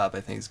workshop, I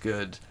think, is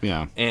good.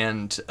 Yeah.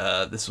 And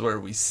this is where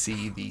we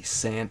see the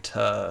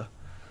Santa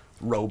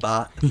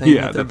robot thing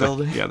that they're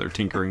building. They're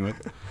tinkering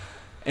with.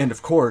 And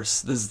of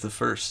course, this is the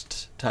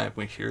first time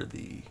we hear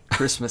the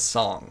Christmas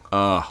song.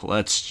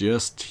 Let's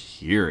just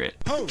hear it.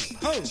 Ho,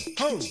 ho,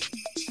 ho.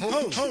 Ho, ho,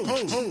 ho,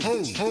 ho, ho, ho,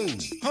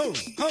 ho, ho,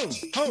 ho,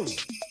 ho.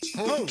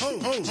 Ho, ho,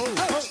 ho, ho,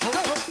 ho,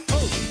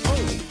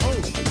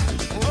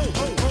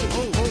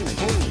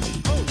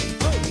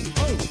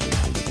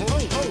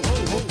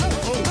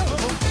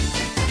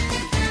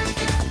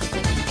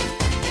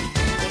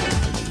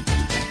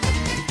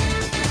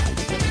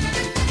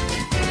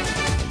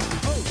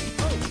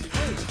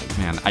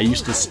 Man, I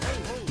used to...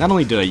 Not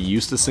only did I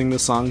used to sing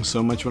this song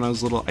so much when I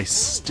was little, I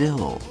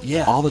still,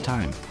 all the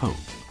time, ho,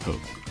 ho.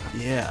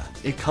 Yeah,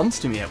 it comes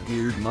to me at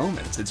weird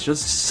moments. It's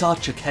just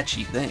such a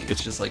catchy thing.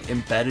 It's just like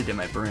embedded in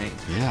my brain.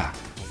 Yeah.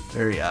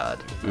 Very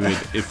odd.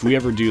 If we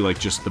ever do like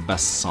just the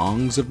best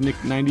songs of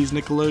 90s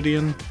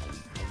Nickelodeon,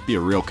 be a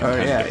real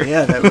contender.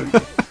 Yeah, that would be.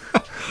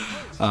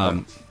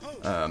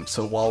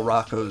 So while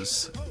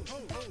Rocco's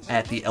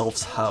at the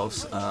elf's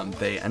house,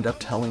 they end up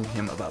telling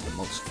him about the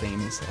most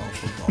famous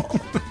elf of all.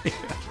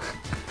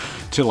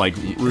 To like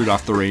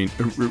Rudolph the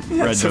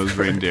Red-Nosed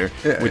Reindeer,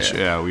 which we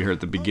heard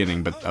at the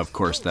beginning, but of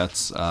course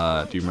that's,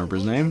 do you remember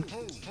his name?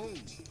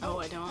 Oh,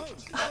 I don't.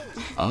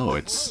 Oh,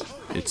 it's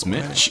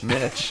Mitch.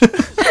 Mitch.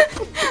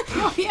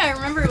 Oh yeah, I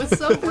remember it was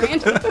so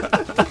random.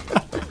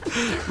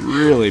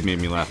 Really made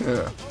me laugh.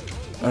 Yeah.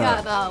 He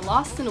got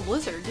lost in a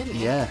blizzard, didn't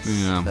he? Yes,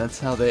 Yeah. that's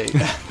how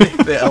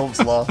the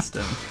elves lost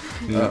him.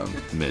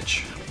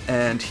 Mitch.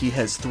 And he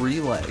has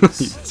 3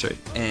 legs. That's right.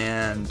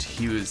 And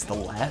he was the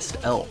last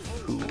elf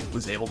who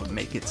was able to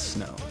make it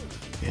snow.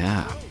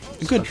 Yeah.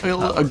 A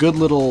good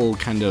little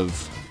kind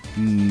of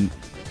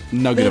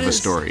nugget of a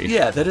story.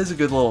 Yeah, that is a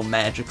good little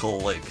magical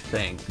like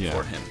thing Yeah.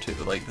 for him too,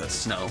 like the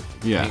snow.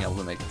 Yeah. Being able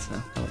to make it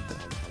snow. I like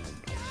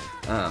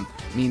that.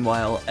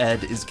 Meanwhile,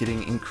 Ed is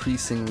getting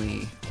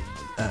increasingly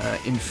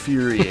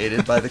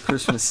infuriated by the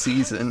Christmas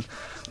season,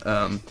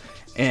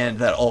 and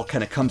that all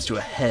kind of comes to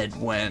a head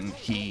when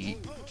he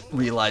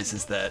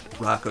realizes that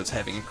Rocco's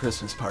having a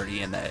Christmas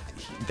party and that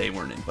they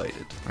weren't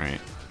invited.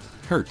 Right.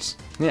 Hurts.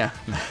 Yeah.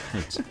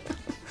 Hurts.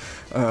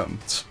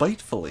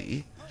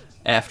 Spitefully,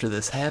 after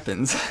this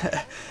happens,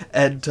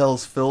 Ed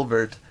tells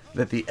Filbert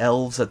that the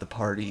elves at the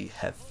party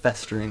have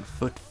festering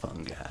foot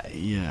fungi.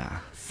 Yeah.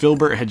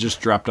 Filbert had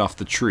just dropped off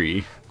the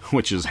tree,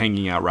 which is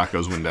hanging out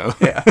Rocco's window.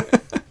 Yeah.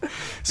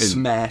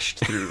 Smashed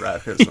through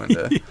Rocco's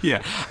window.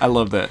 Yeah. I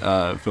love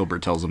that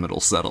Filbert tells him it'll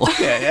settle.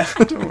 Yeah,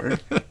 don't worry.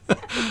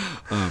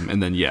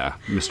 And then, yeah,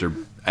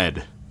 Mr.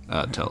 Ed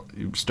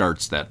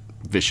starts that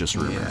vicious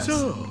rumor. Yes.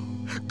 So,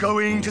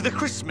 going to the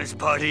Christmas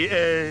party,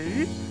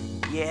 eh?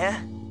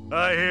 Yeah?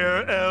 I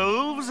hear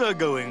elves are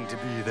going to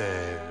be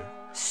there.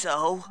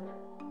 So?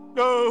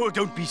 Oh,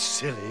 don't be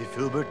silly,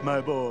 Filbert, my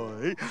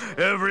boy.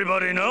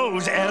 Everybody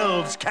knows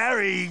elves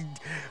carry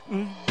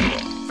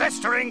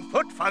festering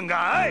foot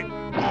fungi.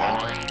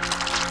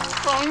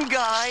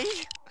 Fungi?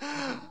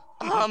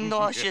 I'm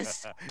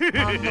nauseous.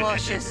 I'm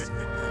nauseous.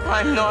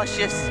 I'm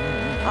nauseous.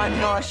 I'm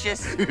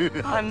nauseous.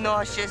 I'm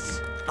nauseous.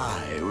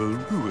 I will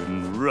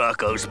ruin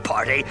Rocco's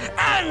party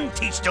and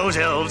teach those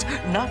elves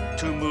not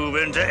to move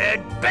into Ed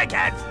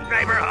Bighead's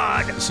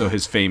neighborhood. So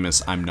his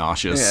famous "I'm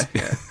nauseous,"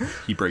 Yeah.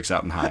 he breaks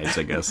out and hides,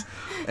 I guess.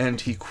 And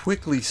he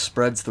quickly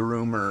spreads the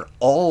rumor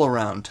all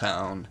around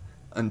town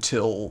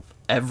until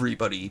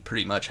everybody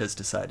pretty much has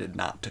decided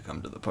not to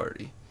come to the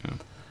party.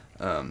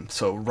 Yeah.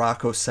 So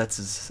Rocco sets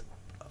his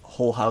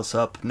whole house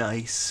up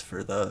nice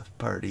for the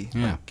party.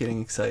 Yeah. Getting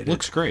excited.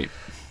 Looks great.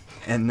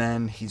 And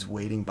then he's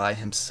waiting by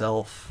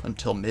himself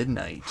until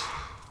midnight,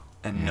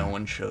 and no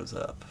one shows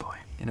up. Boy.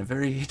 In a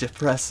very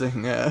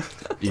depressing, Yeah.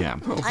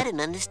 I don't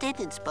understand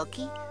it,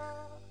 Sparky.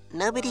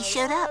 Nobody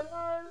showed up.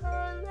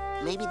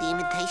 Maybe the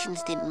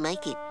invitations didn't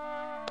make it.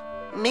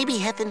 Maybe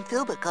Hef and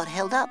Filbert got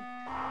held up.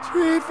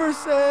 Tree for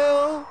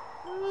sale!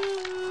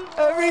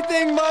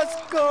 Everything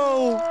must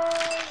go!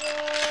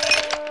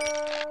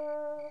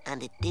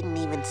 And it didn't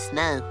even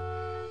snow.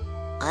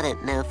 I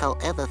don't know if I'll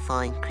ever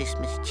find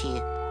Christmas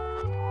cheer.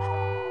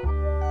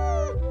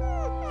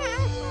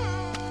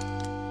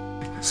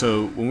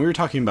 So when we were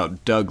talking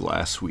about Doug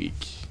last week,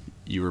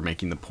 you were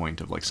making the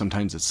point of like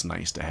sometimes it's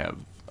nice to have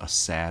a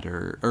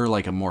sadder or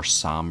like a more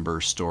somber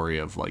story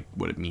of like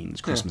what it means,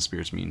 Christmas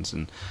spirits means,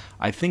 and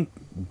I think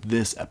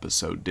this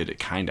episode did it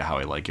kind of how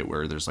I like it,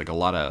 where there's like a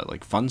lot of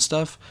like fun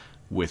stuff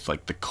with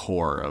like the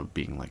core of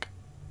being like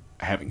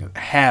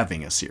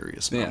having a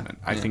serious moment.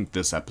 I think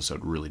this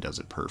episode really does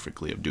it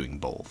perfectly of doing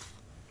both.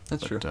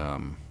 That's true.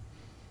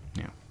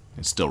 Yeah,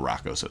 it's still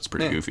Rocco, so it's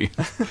pretty goofy.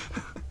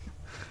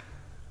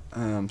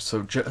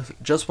 So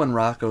just when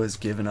Rocco has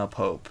given up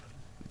hope,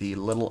 the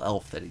little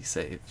elf that he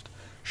saved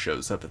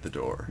shows up at the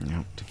door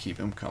to keep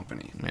him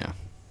company.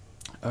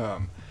 Yeah.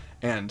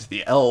 And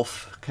the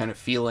elf, kind of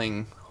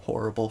feeling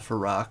horrible for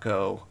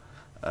Rocco,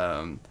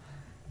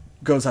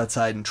 goes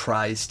outside and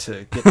tries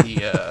to get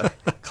the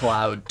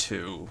cloud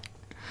to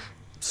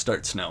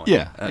start snowing.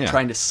 Yeah.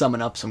 Trying to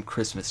summon up some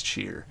Christmas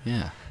cheer.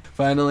 Yeah.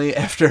 Finally,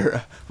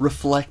 after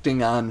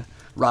reflecting on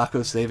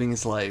Rocco saving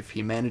his life,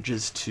 he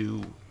manages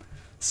to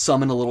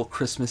summon a little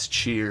Christmas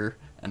cheer,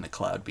 and the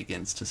cloud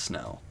begins to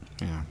snow.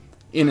 Yeah.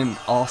 In an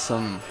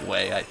awesome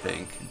way, I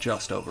think,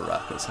 just over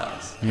Rocco's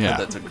house. Yeah.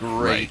 That's a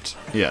great...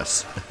 Right.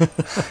 Yes.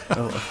 I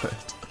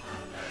love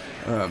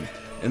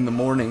it. In the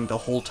morning, the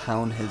whole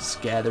town has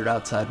gathered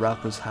outside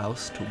Rocco's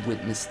house to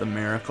witness the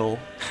miracle.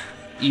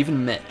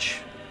 Even Mitch,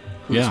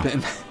 who's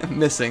been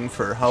missing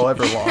for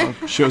however long,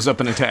 shows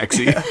up in a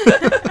taxi.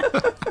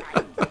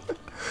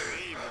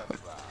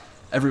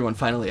 Everyone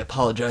finally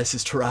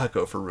apologizes to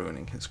Rocco for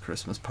ruining his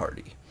Christmas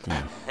party.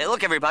 Yeah. Hey,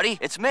 look, everybody,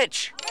 it's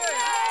Mitch.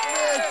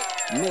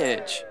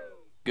 Mitch,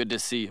 good to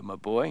see you, my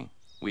boy.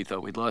 We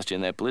thought we'd lost you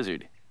in that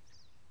blizzard.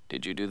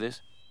 Did you do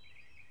this?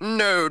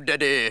 No,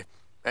 Daddy.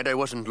 And I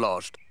wasn't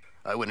lost.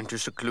 I went into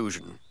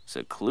seclusion.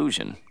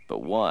 Seclusion?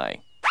 But why?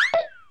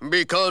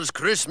 Because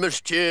Christmas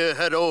cheer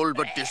had all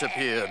but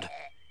disappeared.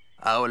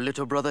 Our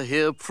little brother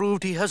here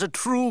proved he has a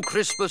true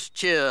Christmas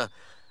cheer,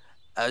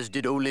 as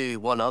did only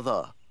one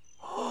other.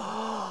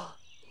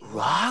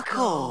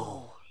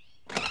 Rocco!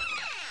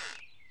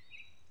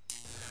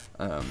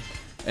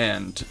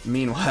 And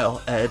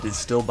meanwhile, Ed is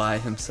still by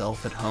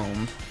himself at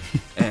home,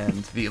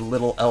 and the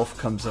little elf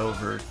comes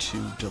over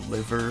to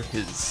deliver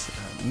his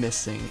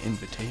missing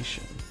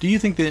invitation. Do you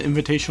think the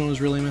invitation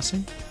was really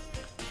missing?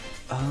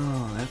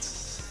 Oh,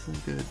 that's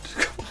a good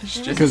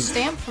question. It was a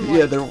stamp from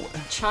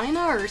like China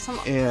or some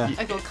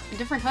like a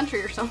different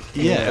country or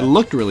something. Yeah, it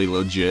looked really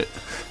legit,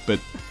 but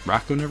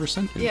Rocco never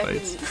sent invites. Yeah, he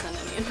didn't send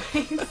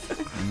any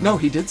invites. No,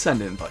 he did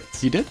send invites.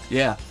 He did?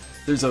 Yeah.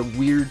 There's a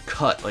weird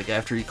cut, like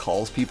after he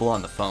calls people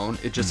on the phone,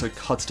 it just like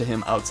cuts to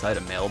him outside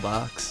a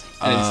mailbox.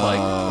 And it's like,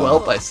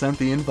 well, I sent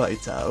the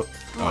invites out.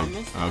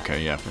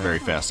 Okay, yeah, very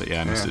fast.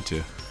 Yeah, I missed it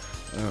too.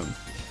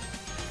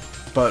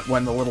 But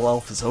when the little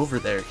elf is over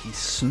there, he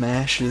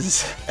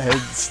smashes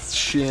Ed's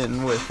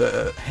shin with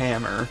a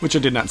hammer. Which I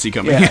did not see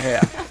coming.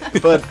 Yeah.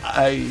 But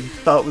I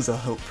thought was a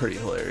pretty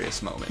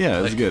hilarious moment. Yeah,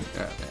 it was good.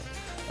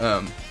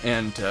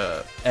 And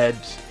Ed,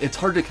 it's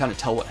hard to kind of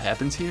tell what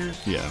happens here.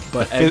 Yeah,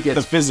 but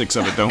the physics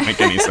of it don't make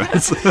any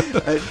sense.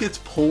 Ed gets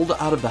pulled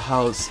out of the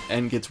house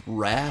and gets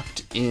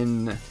wrapped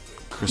in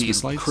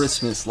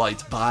Christmas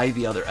lights by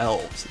the other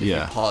elves. If you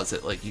pause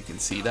it, like you can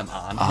see them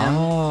on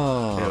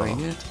him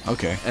doing it.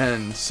 Okay.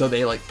 And so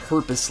they like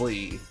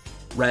purposely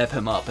wrap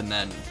him up and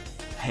then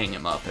hang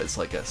him up as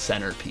like a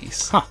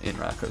centerpiece in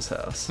Rocco's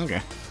house.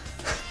 Okay.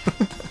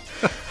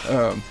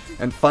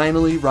 And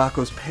finally,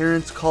 Rocco's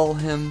parents call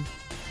him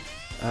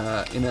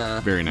in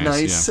a very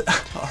nice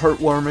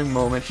heartwarming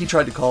moment. He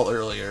tried to call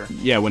earlier.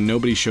 Yeah, when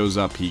nobody shows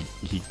up, he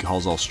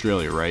calls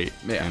Australia, right?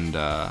 Yeah. And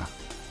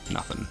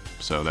nothing.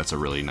 So that's a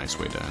really nice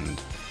way to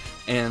end.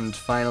 And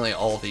finally,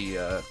 all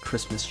the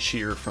Christmas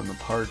cheer from the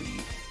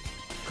party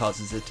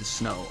causes it to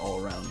snow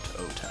all around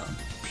O-Town.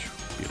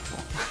 Beautiful.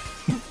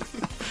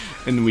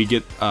 And we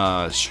get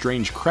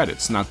strange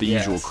credits, not the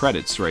usual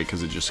credits, right?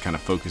 Because it just kind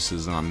of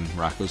focuses on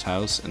Rocco's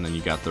house, and then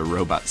you got the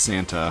robot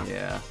Santa.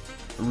 Yeah.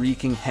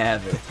 Wreaking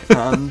havoc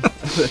on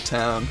the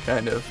town,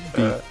 kind of.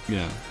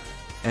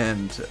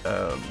 And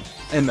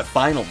the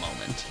final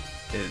moment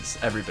is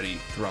everybody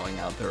throwing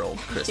out their old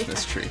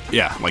Christmas tree.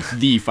 Yeah, like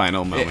the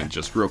final moment,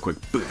 just real quick,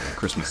 boom,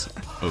 Christmas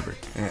over.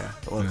 Yeah,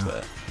 I love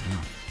that.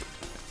 Yeah.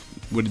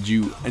 What did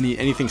you,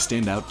 anything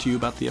stand out to you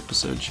about the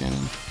episode,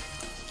 Shannon?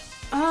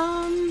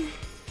 I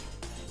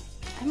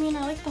mean,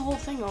 I like the whole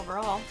thing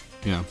overall.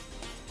 Yeah.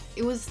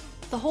 It was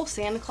the whole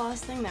Santa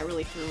Claus thing that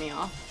really threw me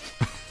off.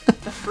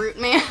 The fruit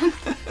man.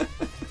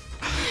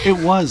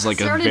 It was like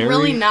started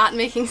really not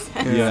making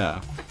sense. Yeah.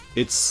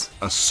 It's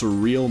a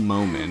surreal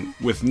moment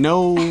with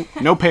no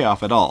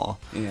payoff at all.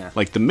 Yeah.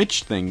 Like the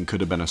Mitch thing could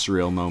have been a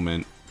surreal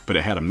moment, but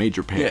it had a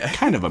major payoff.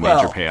 Kind of a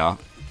major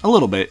payoff. A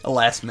little bit. A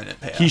last minute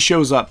payoff. He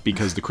shows up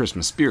because the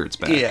Christmas spirit's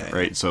back,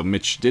 right? So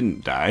Mitch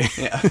didn't die.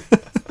 Yeah.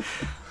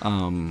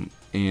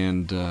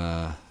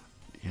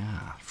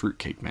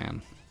 Fruitcake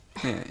Man.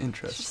 Yeah,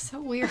 interesting. It's just so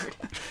weird.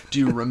 Do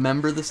you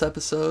remember this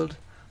episode?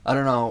 I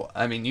don't know.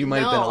 I mean, you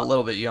might have been a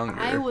little bit younger.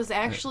 I was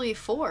actually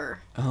 4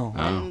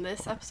 when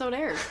this episode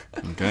aired.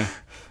 Okay.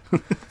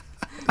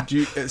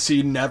 So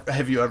you never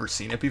have you ever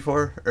seen it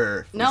before,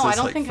 or no? I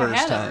don't like think I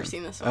had time? Ever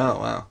seen this one. Oh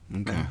wow.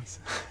 Okay.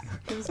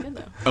 It was good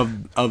though.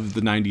 Of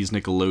the '90s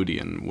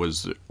Nickelodeon,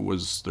 was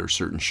there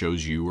certain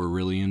shows you were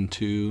really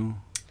into?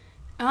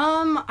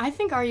 I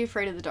think Are You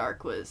Afraid of the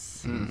Dark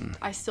was.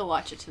 I still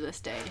watch it to this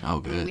day.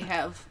 Oh, good. I mean, we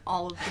have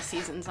all of the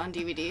seasons on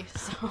DVD.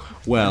 So.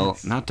 Well,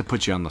 not to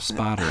put you on the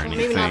spot or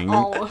anything, maybe not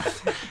all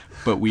of them.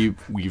 But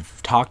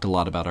we've talked a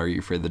lot about Are You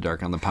Afraid of the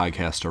Dark on the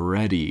podcast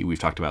already. We've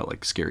talked about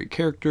like scary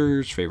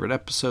characters, favorite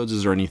episodes.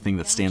 Is there anything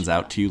that stands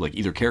out to you, like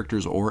either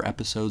characters or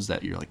episodes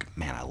that you're like,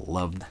 man, I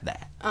loved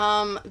that?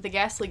 The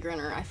Ghastly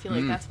Grinner. I feel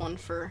like that's one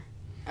for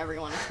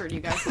everyone. I've heard you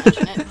guys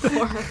mention it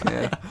before.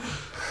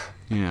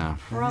 Yeah.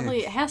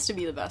 Probably, it has to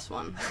be the best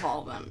one of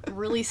all of them. It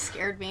really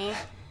scared me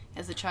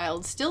as a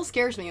child. Still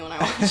scares me when I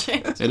watch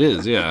it. It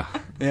is, yeah.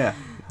 Yeah.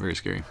 Very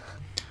scary.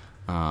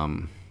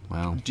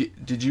 Well.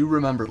 Did you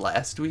remember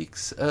last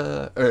week's,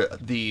 or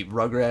the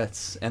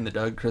Rugrats and the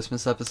Doug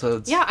Christmas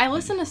episodes? Yeah, I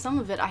listened to some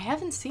of it. I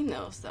haven't seen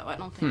those, though, I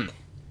don't think.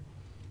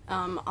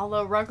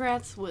 Although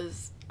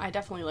Rugrats I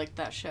definitely liked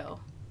that show.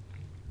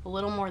 A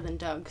little more than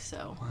Doug,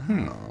 so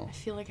I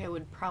feel like I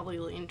would probably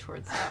lean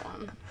towards that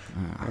one.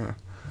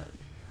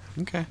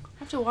 Okay. I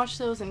have to watch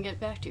those and get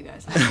back to you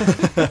guys.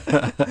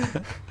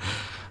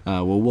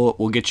 Well,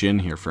 we'll get you in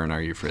here for an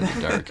Are You Afraid of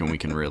the Dark, and we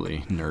can really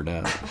nerd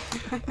out.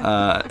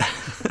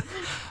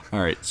 All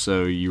right,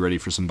 so you ready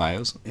for some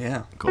bios?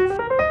 Yeah. Cool.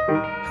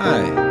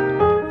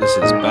 Hi, this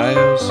is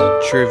bios,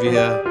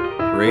 trivia,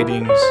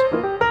 ratings,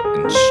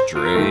 and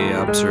stray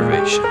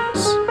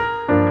observations.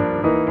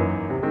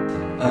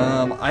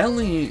 I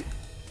only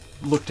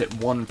looked at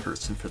one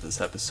person for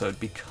this episode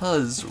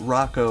because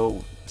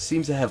Rocco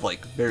seems to have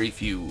like very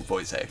few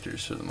voice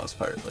actors for the most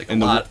part. Like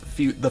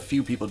the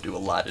few people do a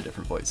lot of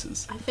different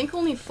voices. I think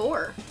only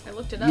 4. I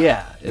looked it up.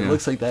 Yeah, it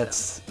looks like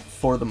that's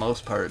for the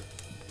most part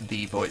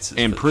the voices.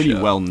 And for pretty the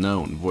show.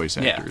 well-known voice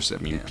actors. I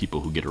mean,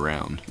 people who get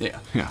around. Yeah.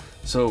 Yeah.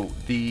 So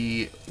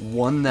the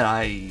one that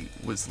I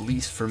was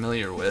least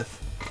familiar with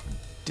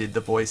did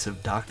the voice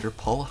of Dr.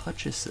 Paula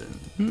Hutchison.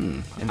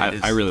 And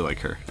I really like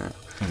her. Yeah.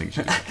 I think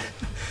she's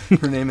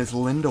her name is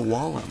Linda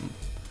Wallum.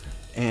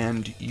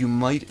 And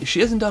she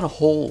hasn't done a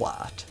whole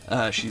lot.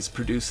 She's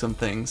produced some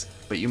things,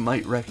 but you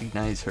might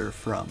recognize her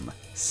from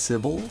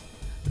Sybil,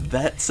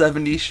 that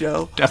 70s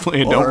show.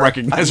 Definitely don't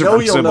recognize her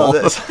from Sybil. Know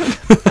this.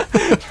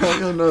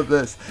 You'll know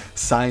this.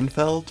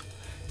 Seinfeld,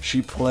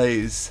 she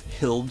plays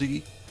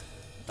Hildy,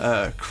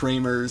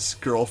 Kramer's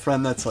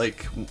girlfriend that's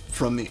like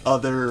from the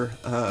other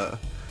oh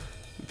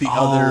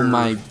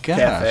my gosh.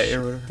 cafe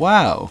or whatever.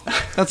 Wow.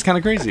 That's kind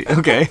of crazy.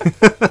 Okay.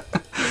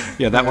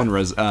 Yeah, that one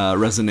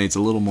resonates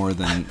a little more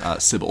than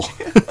Sybil.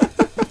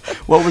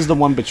 What was the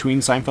one between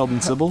Seinfeld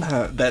and Sybil?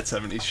 That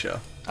 70s show.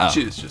 Oh.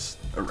 She was just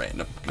a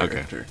random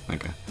character.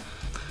 Okay.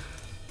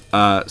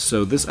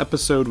 So this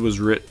episode was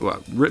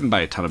written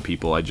by a ton of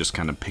people. I just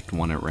kind of picked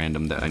one at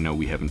random that I know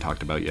we haven't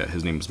talked about yet.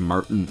 His name is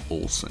Martin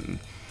Olson.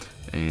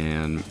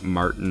 And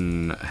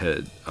Martin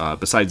had,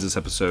 besides this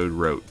episode,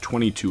 wrote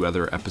 22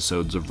 other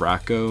episodes of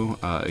Rocco,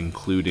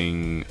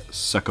 including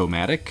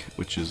Suckomatic,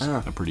 which is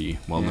a pretty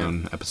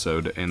well-known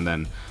episode, and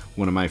then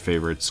one of my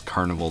favorites,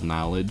 Carnival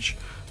Knowledge,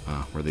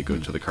 where they go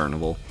to the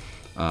carnival.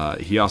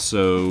 He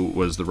also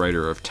was the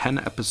writer of 10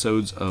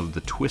 episodes of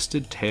The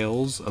Twisted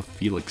Tales of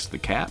Felix the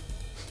Cat,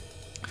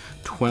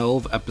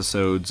 12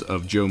 episodes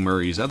of Joe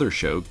Murray's other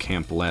show,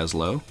 Camp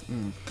Laszlo.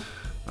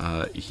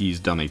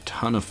 He's done a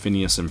ton of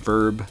Phineas and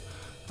Ferb.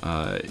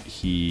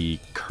 He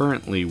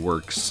currently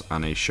works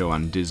on a show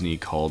on Disney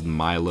called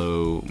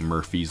Milo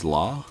Murphy's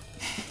Law.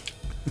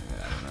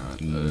 I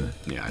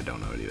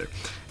don't know it either.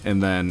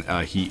 And then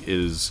he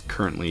is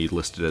currently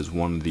listed as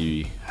one of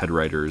the head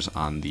writers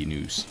on the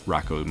new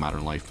Rocco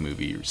Modern Life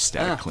movie,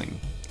 Static Cling.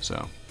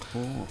 So,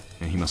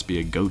 and he must be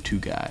a go-to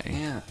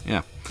guy.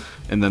 Yeah.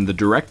 And then the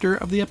director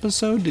of the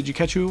episode, did you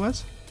catch who it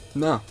was?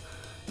 No.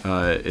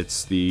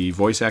 It's the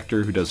voice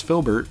actor who does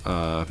Filbert,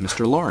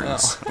 Mr.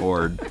 Lawrence,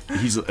 or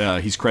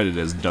he's credited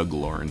as Doug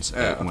Lawrence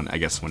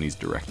when he's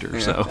director.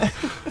 So,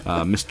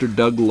 Mr.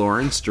 Doug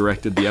Lawrence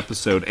directed the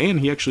episode, and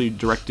he actually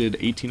directed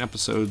 18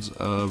 episodes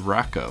of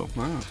Rocco,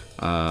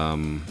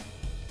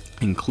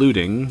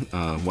 including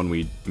one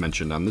we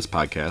mentioned on this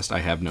podcast, I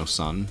Have No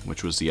Son,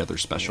 which was the other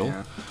special.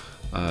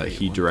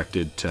 He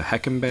directed To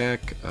Heck and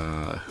Back,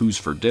 Who's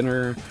for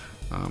Dinner.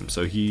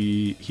 So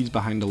he's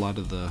behind a lot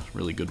of the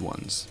really good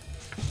ones.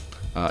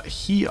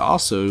 He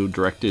also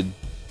directed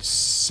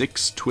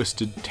 6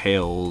 Twisted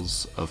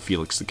Tales of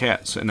Felix the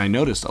Cat. So, and I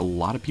noticed a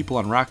lot of people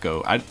on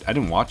Rocco, I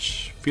didn't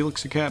watch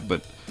Felix the Cat,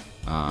 but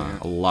a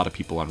lot of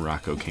people on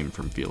Rocco came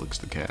from Felix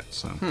the Cat.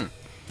 So,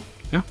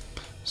 yeah.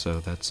 So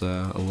that's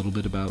a little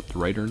bit about the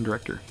writer and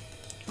director.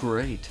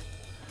 Great.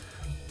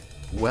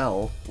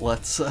 Well,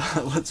 let's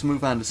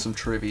move on to some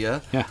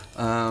trivia. Yeah.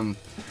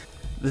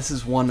 This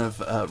is one of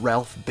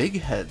Ralph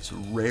Bighead's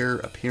rare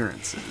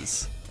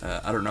appearances.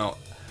 I don't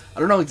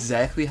know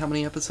exactly how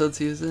many episodes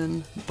he was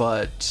in,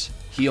 but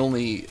he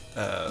only,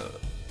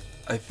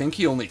 I think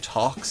he only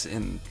talks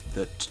in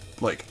the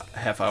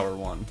half-hour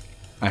one.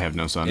 I Have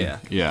No Son.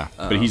 Yeah.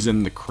 But he's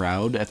in the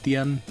crowd at the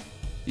end.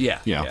 Yeah.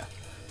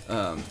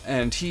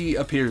 And he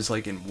appears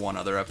in one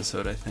other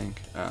episode, I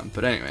think.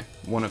 But anyway,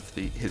 one of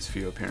his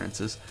few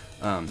appearances.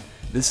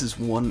 This is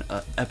one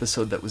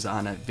episode that was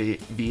on a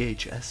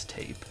VHS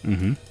tape.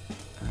 Mm-hmm.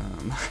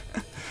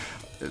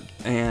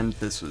 And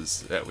this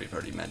was, we've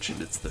already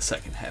mentioned, it's the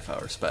second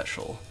half-hour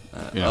special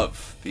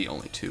of the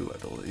only 2, I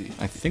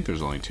believe. I think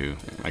there's only 2.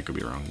 I could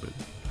be wrong, but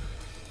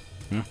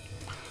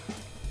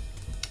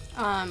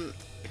yeah.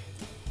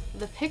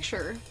 The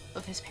picture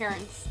of his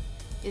parents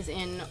is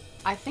in,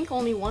 I think,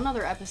 only one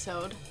other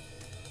episode.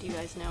 Do you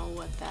guys know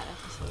what that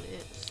episode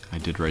is? I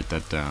did write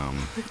that down.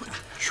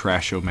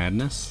 Trasho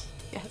Madness?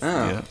 Yes.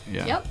 Oh.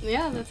 Yeah. Yep,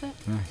 yeah, that's it.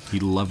 Yeah. He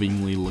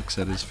lovingly looks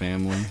at his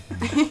family.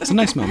 It's a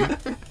nice moment.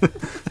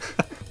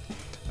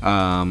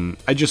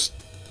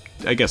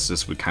 I guess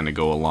this would kind of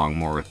go along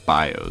more with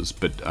bios,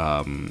 but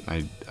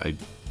I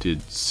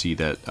did see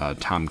that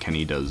Tom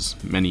Kenny does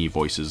many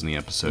voices in the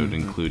episode,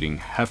 including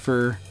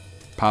Heifer,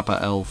 Papa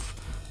Elf,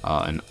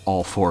 and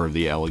all 4 of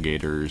the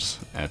alligators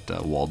at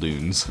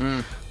Waldoons.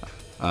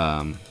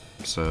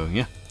 So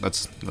yeah,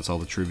 that's all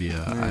the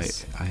trivia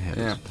I had.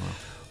 Yeah.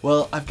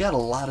 Well, I've got a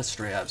lot of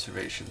stray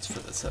observations for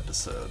this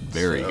episode.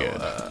 Very good.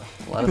 A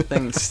lot of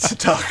things to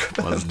talk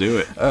about. Let's do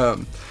it.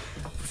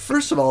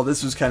 First of all,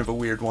 this was kind of a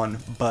weird one,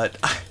 but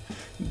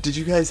did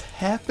you guys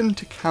happen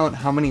to count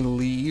how many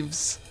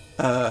leaves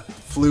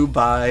flew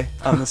by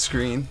on the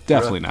screen?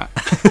 Definitely not.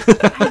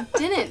 I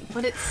didn't,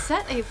 but it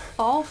set a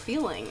fall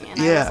feeling, and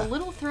I was a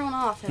little thrown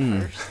off at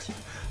first.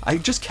 I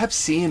just kept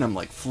seeing them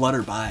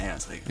flutter by, and I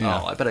was like,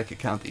 oh, I bet I could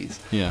count these.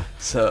 Yeah.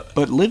 So,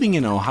 but living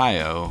in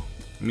Ohio,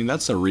 I mean,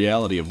 that's a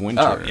reality of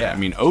winter. Oh, yeah. I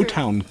mean,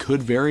 O-Town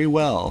could very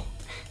well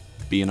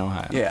be in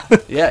Ohio. Yeah,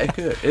 it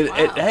could.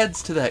 It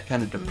adds to that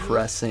kind of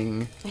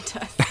depressing It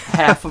does.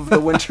 half of the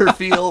winter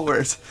feel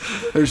where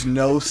there's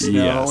no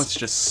snow, Yes. it's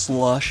just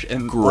slush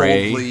and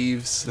Gray. old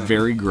leaves. And,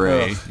 Very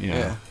gray. Ugh,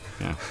 Yeah.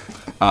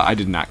 I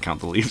did not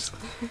count the leaves.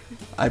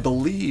 I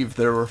believe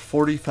there were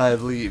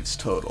 45 leaves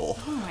total.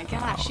 Oh my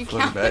gosh, you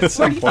Floating counted by at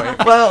some 45.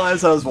 point. Well,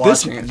 as I was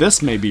watching it.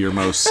 This may be your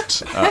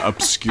most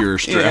obscure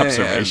stray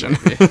observation.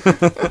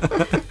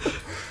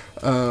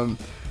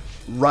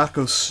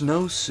 Rocco's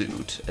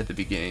snowsuit at the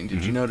beginning.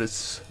 Did you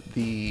notice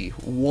the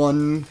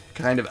one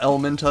kind of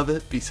element of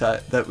it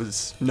that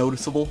was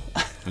noticeable?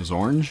 It was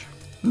orange?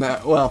 No,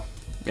 well,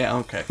 yeah,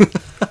 okay.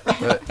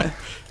 But, It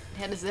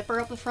had a zipper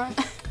up the front.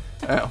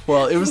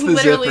 well, it was the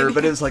Literally. zipper,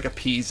 but it was like a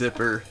pea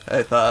zipper,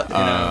 I thought.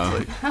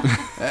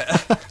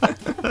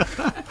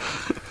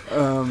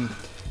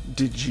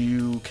 Did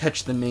you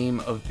catch the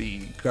name of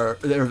the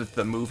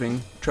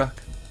moving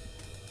truck?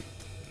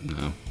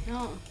 No.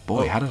 No.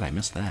 Boy, how did I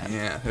miss that?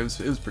 Yeah, it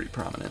was pretty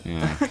prominent.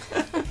 Yeah.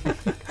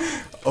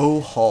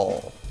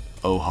 O-Hall.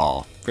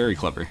 O-Hall. Very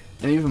clever.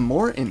 And even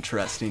more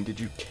interesting, did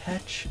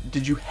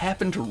you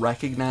happen to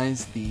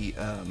recognize the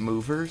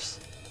movers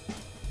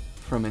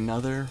from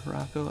another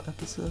Rocco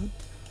episode?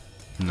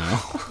 No.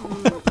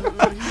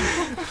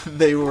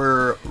 They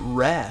were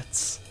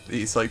rats.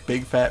 These like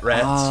big fat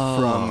rats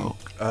from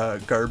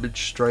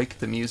Garbage Strike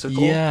the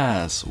musical.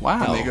 Yes.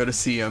 Wow. When they go to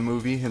see a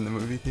movie in the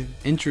movie theater.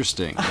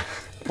 Interesting. I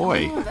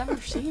Boy, don't know if I've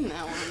ever seen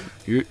that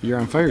one. you're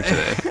on fire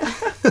today.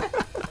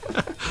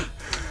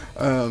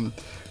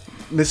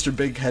 Mr.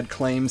 Big Head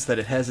claims that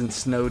it hasn't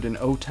snowed in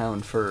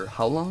O-Town for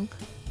how long?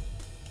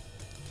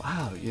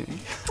 Wow,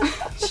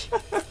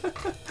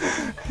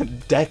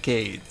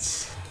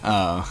 decades.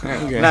 Oh,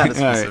 okay. Not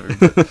as All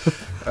specific.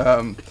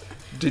 But,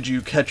 did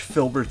you catch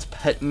Filbert's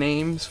pet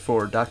names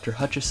for Dr.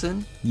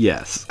 Hutchison?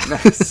 Yes.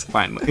 Nice.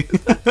 Finally.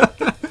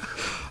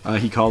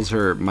 He calls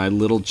her My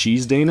Little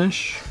Cheese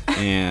Danish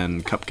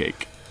and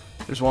Cupcake.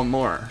 There's one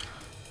more.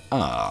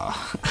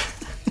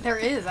 There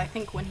is, I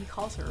think, when he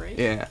calls her, right?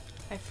 Yeah.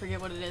 I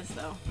forget what it is,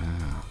 though.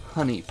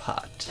 Honey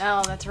Pot.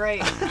 Oh, that's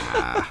right.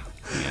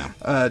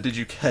 Yeah. Did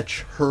you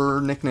catch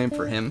her nickname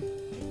for him?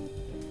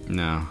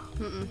 No.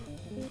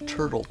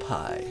 Turtle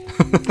Pie.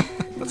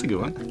 That's a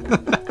good one.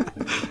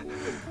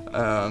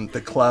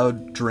 The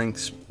Cloud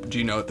drinks. Do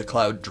you know what the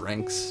Cloud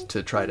drinks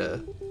to try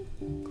to?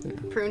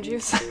 Prune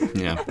juice.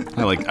 Yeah.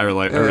 I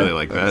really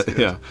like that. Good.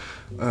 Yeah.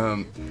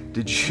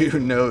 Did you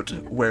note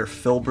where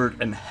Filbert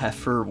and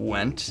Heifer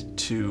went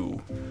to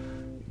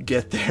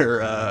get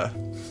their?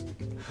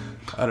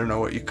 I don't know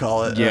what you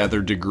call it. Yeah,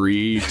 their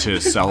degree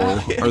to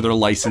sell, or their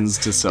license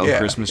to sell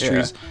Christmas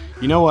trees.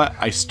 You know what?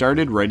 I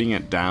started writing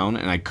it down,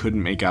 and I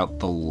couldn't make out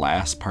the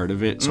last part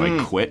of it, so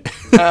I quit.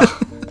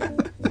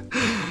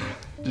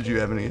 Did you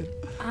have any?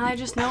 I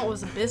just know it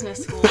was a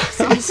business school of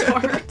some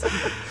sort.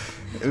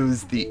 It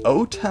was the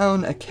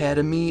O-Town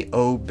Academy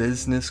O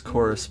Business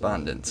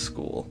Correspondence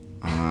School.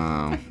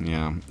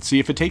 Yeah. See,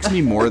 if it takes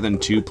me more than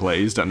 2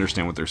 plays to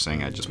understand what they're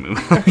saying, I just move.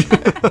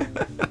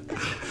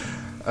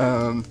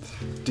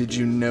 Did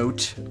you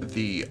note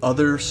the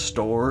other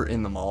store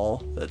in the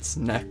mall that's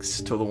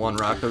next to the one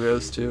Rocco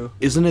goes to?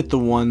 Isn't it the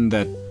one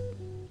that...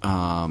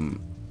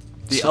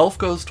 The elf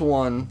goes to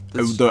one...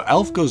 The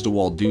elf goes to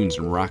Waldoons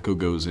and Rocco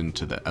goes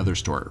into the other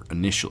store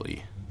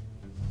initially.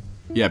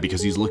 Yeah,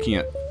 because he's looking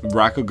at...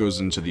 Rocco goes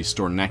into the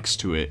store next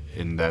to it,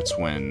 and that's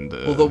when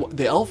the... Well,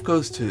 the elf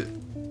goes to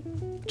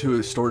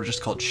a store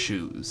just called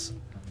Shoes.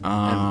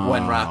 And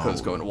when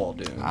Rocco's going to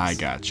Waldoons. I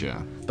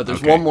gotcha. But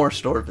there's one more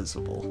store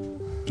visible.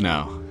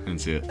 No, I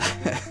didn't see it.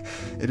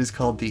 It is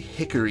called the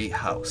Hickory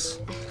House.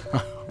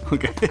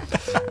 Okay.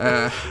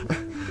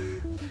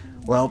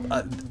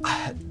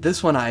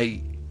 This one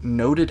I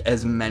noted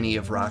as many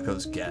of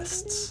Rocco's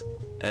guests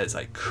as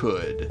I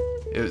could.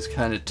 It was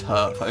kind of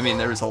tough. I mean,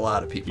 there was a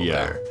lot of people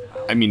there.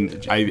 I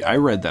mean, I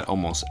read that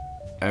almost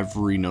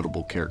every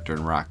notable character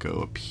in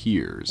Rocco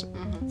appears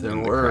There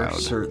in the were crowd.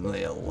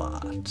 certainly a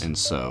lot. And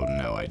so,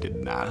 no, I did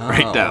not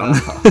write down.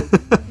 Wow.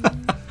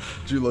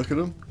 Did you look at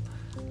them?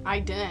 I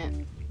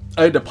didn't.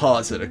 I had to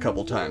pause it a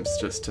couple times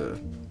just to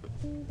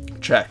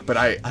check, but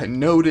I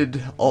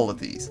noted all of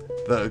these.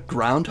 The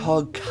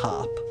Groundhog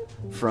Cop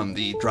from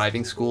the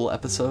driving school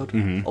episode.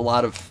 A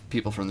lot of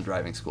people from the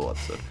driving school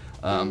episode.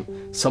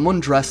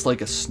 Someone dressed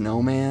like a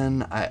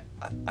snowman.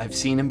 I've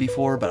seen him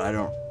before, but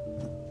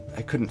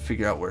I couldn't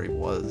figure out where he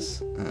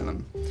was.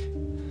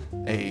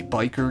 A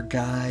biker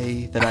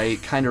guy that I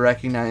kind of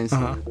recognized.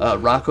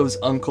 Rocco's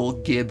uncle,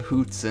 Gib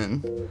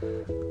Hootson.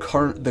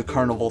 The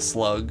Carnival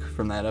Slug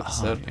from that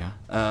episode.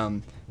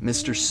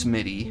 Mr.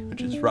 Smitty,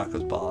 which is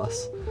Rocco's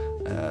boss.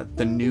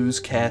 The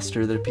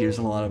newscaster that appears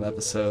in a lot of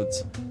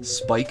episodes.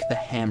 Spike the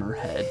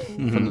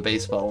Hammerhead from the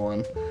baseball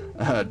one.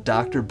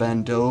 Dr.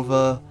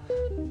 Bandova,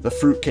 the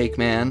Fruitcake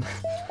Man.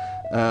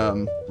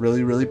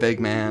 Really, really big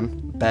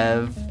man.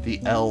 Bev,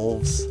 the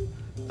elves.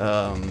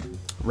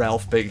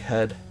 Ralph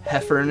Bighead,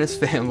 Heifer and his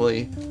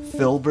family,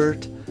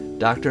 Filbert,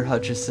 Dr.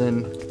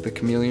 Hutchison, the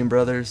Chameleon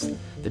Brothers,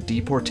 the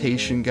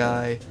deportation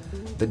guy,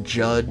 the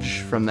judge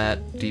from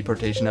that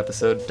deportation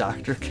episode,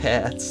 Dr.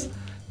 Katz,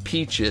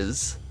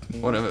 Peaches,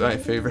 one of my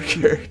favorite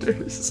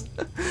characters,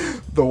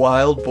 the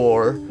Wild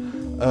Boar,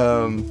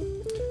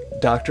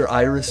 Dr.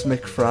 Iris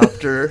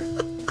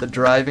McFropter, the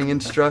driving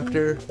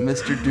instructor,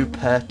 Mr.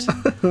 Dupet,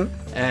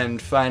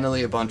 and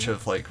finally a bunch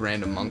of like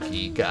random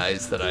monkey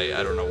guys that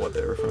I don't know what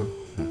they were from.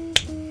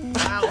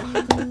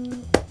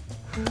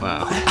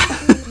 Wow.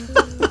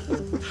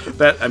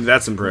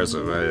 That's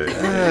impressive.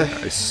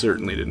 I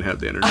certainly didn't have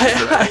the energy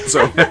for that.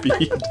 So happy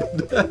you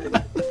did.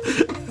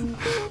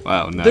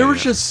 Wow. No, There were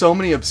just so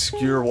many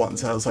obscure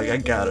ones. I was like, I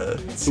gotta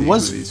see It who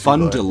was these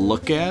fun people to are.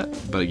 look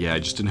at, but yeah, I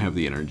just didn't have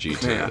the energy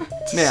to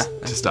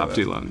stop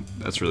too long.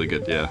 That's really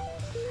good. Yeah.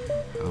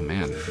 Oh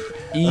man.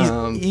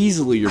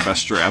 Easily your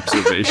best stray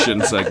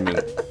observation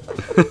segment.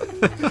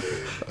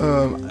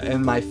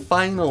 And my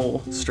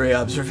final stray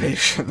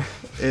observation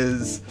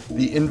is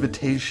the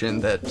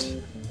invitation that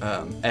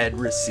Ed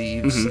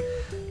receives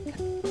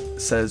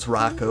says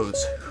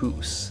Rocco's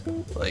Hoos.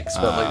 Like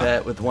spelled like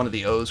that with one of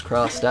the O's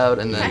crossed out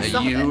and then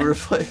a U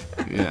replaced.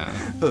 Yeah.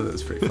 Oh, that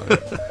was pretty funny.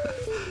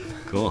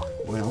 Cool.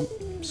 Well,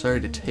 sorry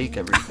to take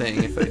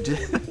everything if I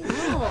did.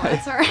 Oh,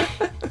 that's alright.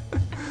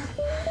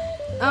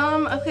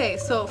 Okay,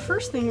 so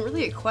first thing,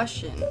 really a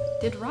question.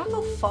 Did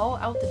Rocco fall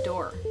out the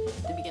door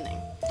at the beginning?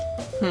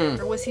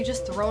 Or was he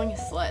just throwing his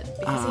sled?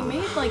 Because he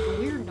made, like, a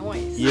weird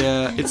noise.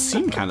 Yeah, it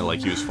seemed kind of like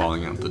he was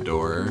falling out the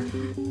door.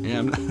 Yeah,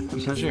 I'm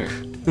not sure.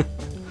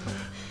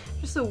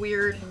 Just a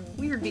weird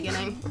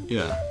beginning.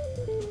 Yeah.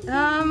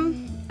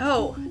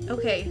 Oh,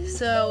 okay,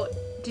 so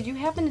did you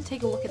happen to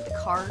take a look at the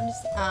cards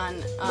on,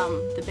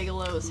 the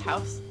Bigelow's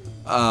house?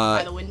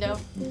 By the window?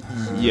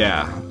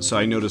 Yeah, so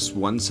I noticed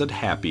one said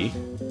happy,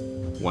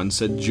 one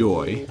said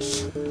joy,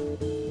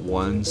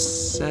 one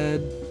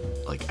said,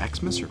 like,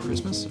 Xmas or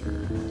Christmas, or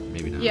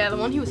maybe not. Yeah, the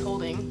one he was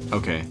holding.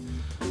 Okay.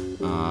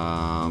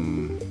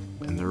 And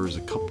there was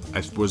a couple,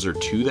 was there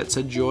two that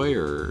said joy,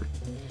 or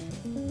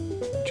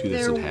two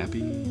that said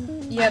happy?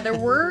 Yeah, there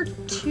were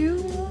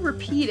two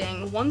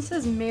repeating. One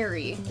says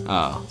Merry.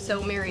 Oh.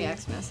 So Merry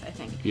Xmas, I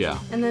think. Yeah.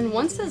 And then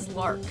one says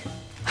Lark.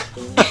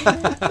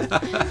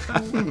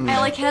 I,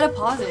 like, had to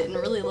pause it and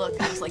really look.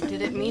 I was like,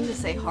 did it mean to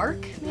say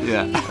hark? Maybe?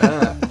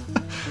 Yeah.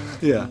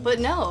 Yeah. But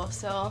no,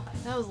 so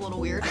that was a little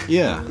weird.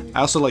 Yeah.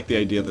 I also like the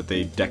idea that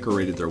they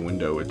decorated their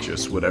window with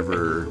just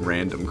whatever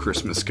random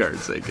Christmas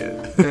cards they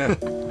get. Yeah.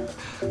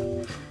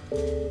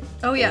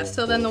 Oh yeah,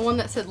 so then the one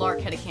that said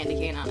Lark had a candy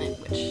cane on it,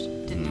 which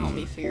didn't help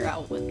me figure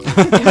out what it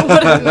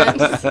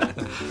meant.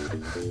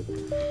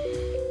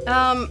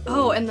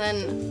 Oh, and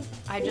then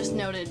I just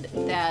noted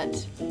that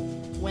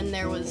when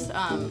there was,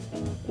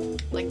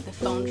 like, the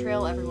phone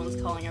trail, everyone's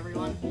calling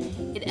everyone,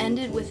 it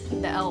ended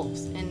with the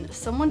elves, and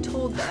someone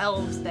told the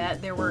elves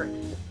that there were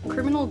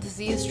criminal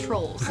disease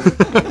trolls.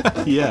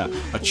 Yeah,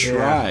 a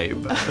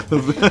tribe.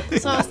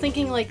 So I was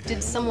thinking, like,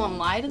 did someone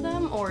lie to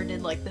them, or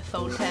did, like, the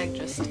phone tag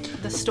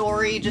the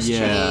story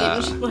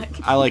change? Like,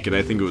 I like it.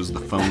 I think it was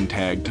the phone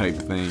tag type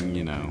thing,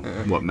 you know,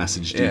 what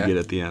message do you get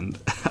at the end?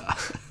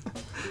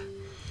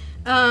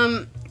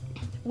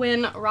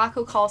 When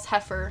Rocco calls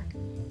Heifer,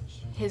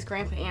 his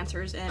grandpa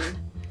answers, and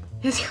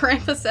his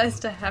grandpa says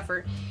to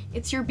Heifer,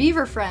 "It's your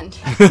beaver friend."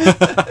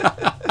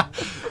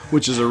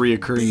 Which is a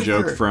reoccurring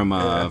joke from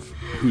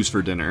Who's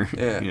for Dinner.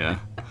 Yeah.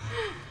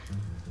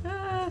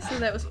 So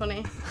that was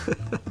funny.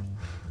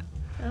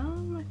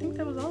 I think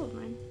that was all of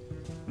mine.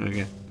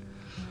 Okay.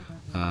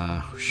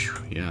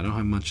 Yeah, I don't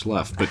have much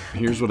left, but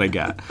here's what I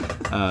got.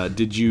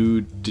 Did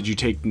you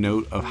take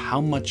note of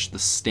how much the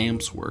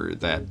stamps were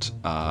that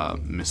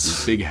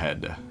Mrs.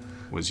 Bighead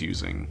was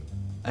using?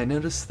 I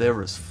noticed there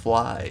was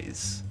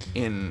flies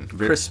in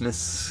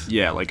Christmas.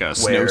 Yeah, like a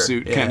wear.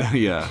 snowsuit kind of.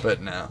 Yeah.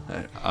 But no.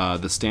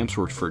 The stamps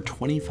were for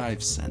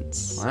 25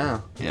 cents.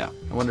 Wow. Yeah.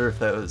 I wonder if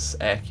that was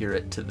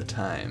accurate to the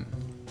time.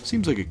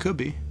 Seems like it could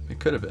be. It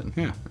could have been.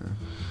 Yeah.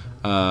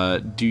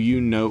 Do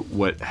you note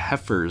what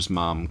Heifer's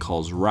mom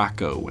calls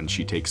Rocco when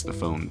she takes the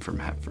phone from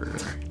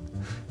Heifer?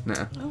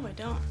 No. Oh, I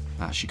don't.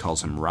 She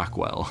calls him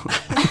Rockwell.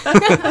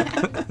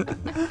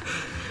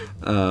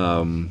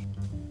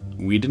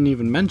 We didn't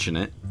even mention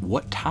it.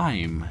 What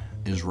time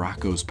is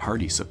Rocco's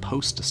party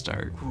supposed to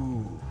start?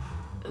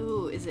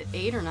 Ooh, is it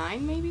 8 or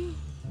 9 maybe?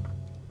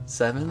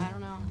 7? I don't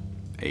know.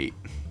 8.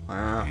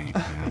 Wow.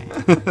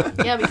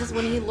 Yeah, because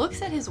when he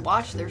looks at his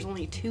watch, there's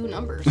only 2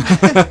 numbers.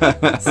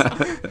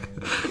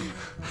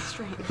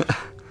 Strange.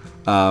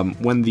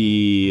 When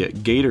the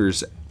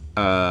Gators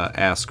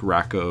ask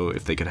Rocco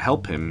if they could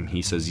help him,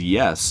 he says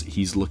yes,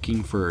 he's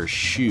looking for a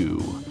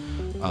shoe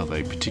of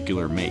a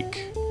particular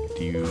make.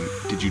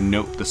 Did you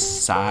note the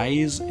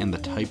size and the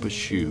type of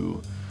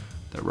shoe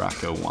that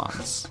Rocco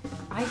wants?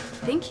 I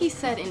think he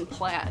said in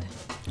plaid.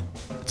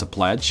 It's a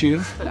plaid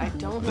shoe? But I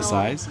don't know the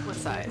size? what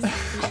size.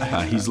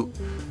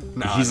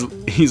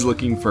 He's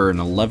looking for an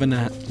 11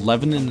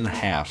 and a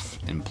half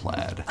in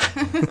plaid.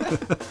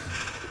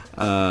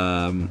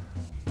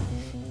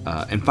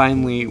 And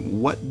finally,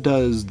 what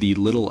does the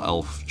little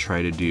elf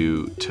try to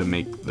do to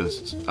make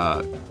this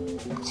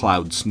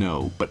cloud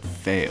snow, but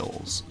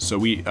fails?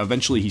 So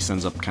eventually he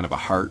sends up kind of a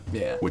heart,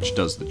 which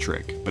does the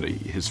trick. But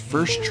his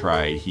first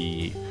try,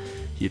 he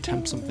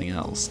attempts something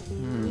else. I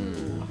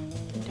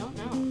don't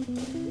know.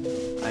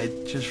 I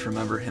just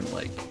remember him,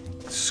 like,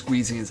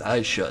 squeezing his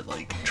eyes shut,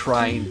 like,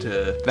 trying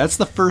to... That's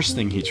the first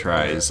thing he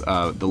tries.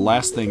 The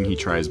last thing he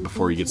tries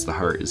before he gets the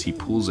heart is he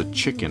pulls a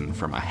chicken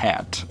from a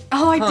hat.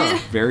 Oh, I did.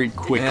 Very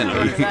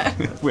quickly.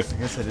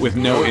 with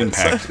no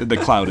impact. The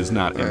cloud is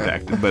not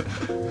impacted. But,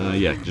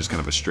 just kind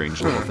of a strange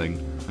little thing.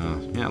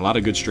 A lot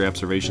of good stray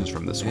observations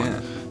from this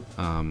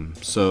one.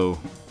 So,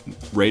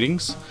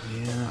 ratings?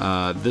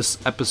 This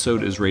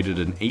episode is rated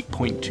an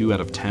 8.2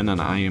 out of 10 on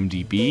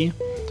IMDb.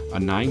 A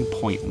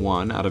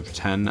 9.1 out of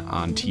 10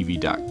 on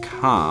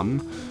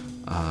TV.com.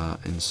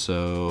 And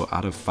so,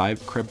 out of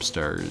 5 Krebs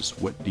stars,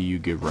 what do you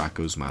give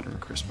Rocco's Modern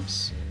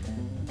Christmas?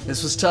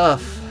 This was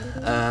tough.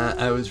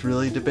 I was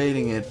really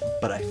debating it,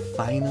 but I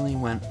finally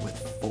went with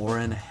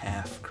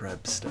 4.5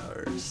 Krebs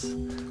stars.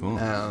 Cool.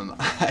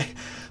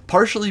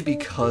 Partially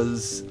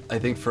because I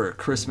think for a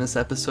Christmas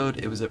episode,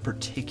 it was a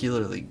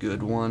particularly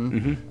good one.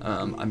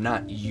 Mm-hmm. I'm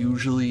not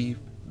usually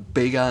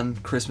big on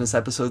Christmas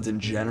episodes in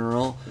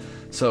general,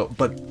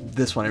 but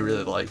this one I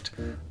really liked.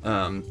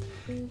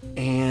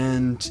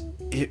 And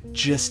it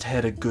just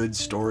had a good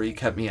story,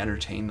 kept me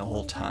entertained the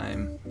whole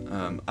time.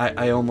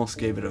 I almost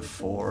gave it a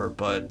 4,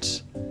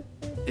 but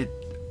it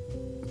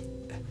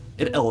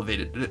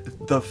elevated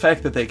the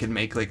fact that they could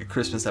make like a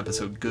Christmas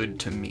episode good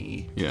to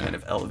me. Yeah. Kind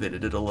of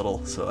elevated it a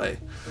little, so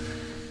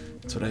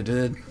that's what I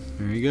did.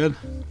 Very good.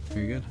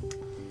 Very good.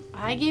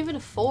 I gave it a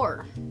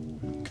 4.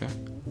 Okay.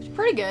 It's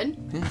pretty good.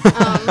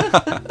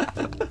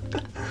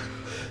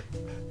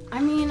 I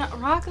mean,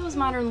 Rocko's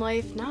Modern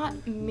Life, not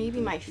maybe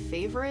my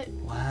favorite.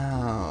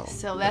 Wow.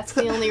 So that's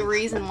the only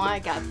reason why I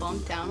got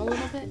bumped down a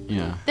little bit.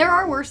 Yeah. There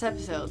are worse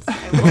episodes.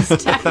 I will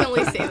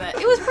definitely say that.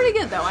 It was pretty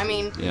good, though. I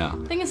mean, Yeah.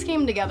 things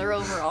came together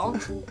overall.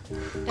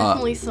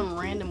 Definitely some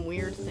random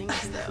weird things,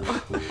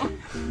 though.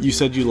 You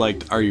said you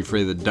liked Are You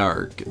Afraid of the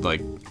Dark?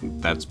 Like,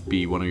 that's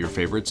be one of your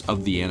favorites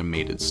of the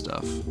animated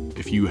stuff.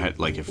 If you had,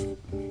 like,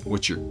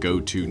 what's your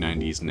go-to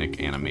 90s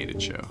Nick animated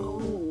show?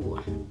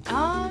 Ooh.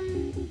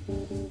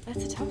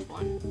 That's a tough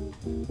one.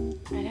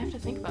 I'd have to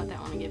think about that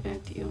one and get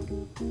back to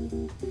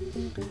you.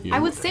 Yeah. I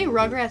would say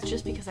Rugrats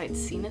just because I'd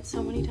seen it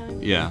so many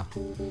times. Yeah.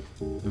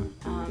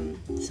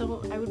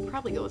 So I would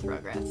probably go with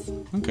Rugrats.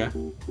 Okay.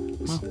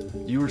 Well,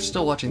 you were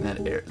still watching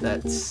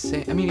that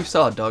same. I mean, you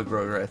saw Doug,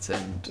 Rugrats,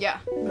 and Yeah.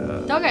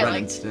 Doug I Ren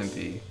liked. and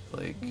Stimpy.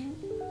 Like,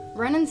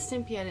 Ren and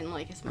Stimpy I didn't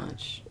like as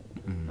much.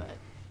 But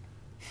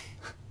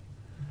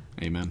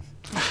Amen.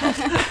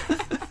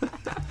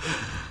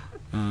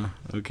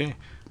 Okay.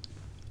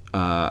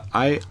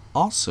 I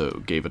also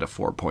gave it a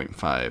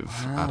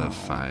 4.5 out of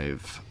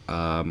 5.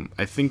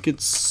 I think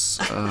it's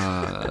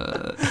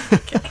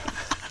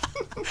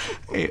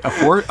hey, a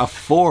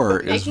four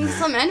is making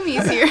some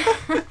enemies here.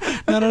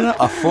 no.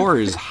 A 4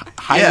 is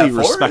highly Yeah,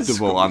 4 is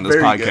respectable on this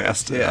very good,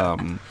 podcast.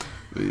 yeah.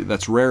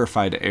 That's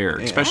rarefied air,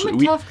 especially I'm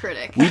a tough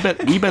critic.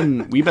 we've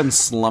been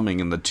slumming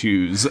in the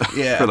 2s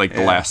Yeah, for like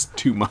the yeah. last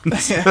 2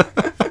 months.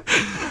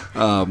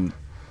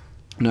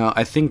 No,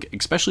 I think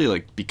especially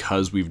like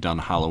because we've done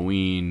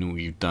Halloween,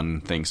 we've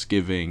done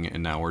Thanksgiving,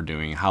 and now we're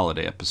doing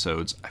holiday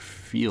episodes. I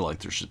feel like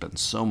there's just been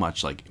so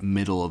much like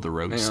middle of the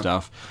road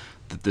stuff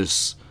that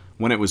this,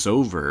 when it was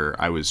over,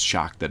 I was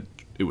shocked that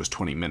it was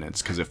 20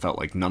 minutes because it felt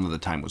like none of the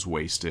time was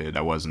wasted.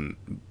 I wasn't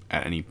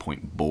at any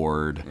point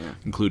bored,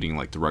 including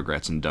like the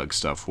Rugrats and Doug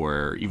stuff,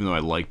 where even though I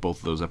like both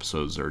of those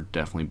episodes, are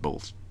definitely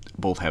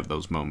both have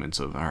those moments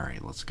of all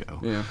right, let's go.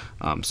 Yeah.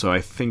 So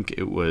I think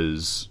it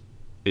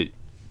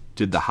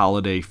did the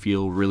holiday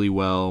feel really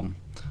well.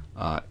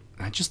 I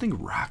just think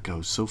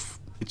Rocco's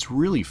it's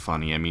really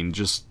funny. I mean,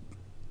 just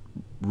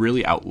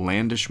really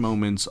outlandish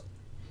moments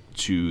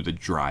to the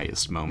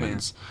driest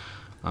moments.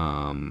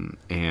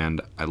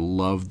 And I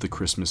love the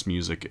Christmas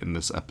music in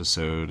this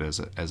episode.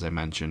 As I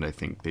mentioned, I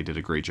think they did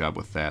a great job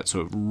with that.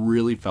 So it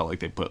really felt like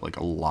they put like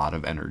a lot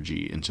of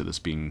energy into this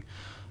being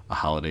a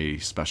holiday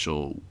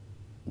special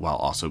while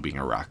also being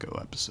a Rocco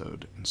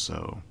episode. And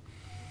so,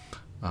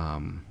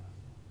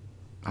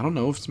 I don't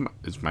know if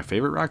it's my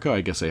favorite Rocco.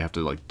 I guess I have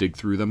to like dig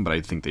through them, but I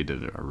think they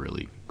did a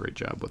really great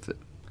job with it.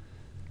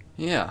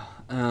 Yeah.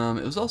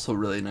 It was also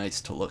really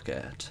nice to look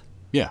at.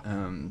 Yeah.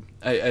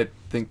 I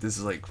think this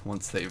is like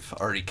once they've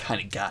already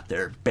kind of got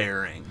their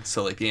bearing.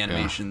 So like the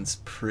animation's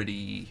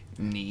pretty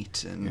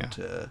neat,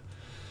 and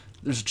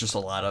there's just a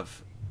lot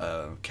of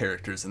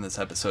characters in this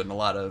episode and a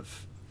lot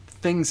of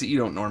things that you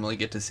don't normally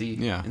get to see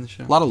in the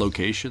show. A lot of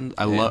locations.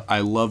 I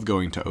love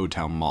going to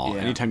O-Town Mall.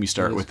 Yeah, Anytime you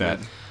start with good.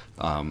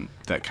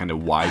 that kind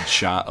of wide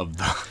shot of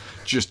the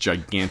just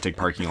gigantic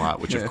parking lot,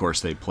 which of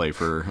course they play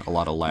for a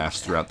lot of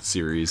laughs throughout the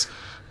series.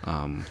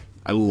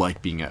 I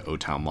like being at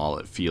O-Town Mall.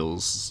 It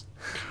feels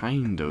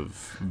kind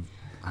of,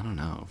 I don't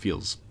know, it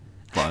feels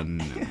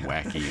fun and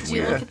wacky and Did you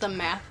weird. look at the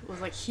map? It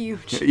was like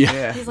huge.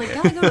 Yeah. He's like,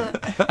 gotta go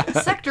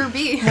to Sector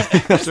B.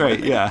 That's right.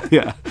 Yeah.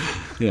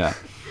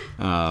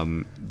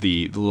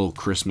 The little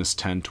Christmas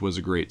tent was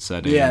a great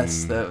setting.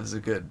 Yes, that was a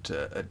good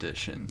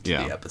addition to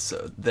Yeah. the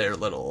episode. Their own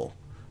little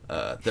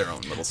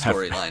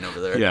storyline over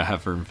there. Yeah,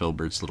 Heifer and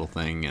Filbert's little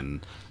thing,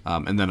 and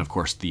then of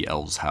course the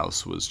elves'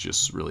 house was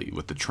just really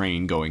with the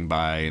train going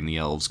by and the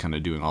elves kind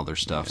of doing all their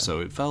stuff. So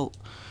it felt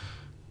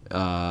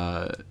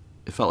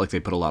like they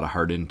put a lot of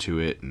heart into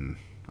it, and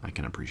I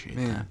can appreciate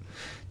that.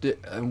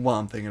 While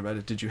I'm thinking about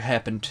it, did you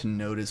happen to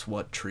notice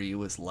what tree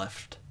was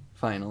left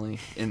finally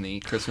in the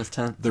Christmas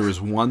tent? There was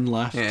one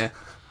left. Yeah.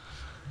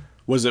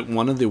 Was it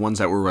one of the ones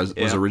that was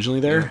originally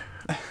there?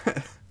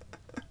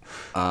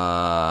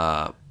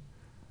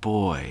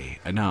 Boy,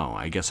 no,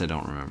 I guess I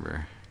don't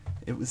remember.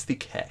 It was the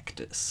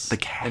cactus. The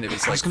cactus. And it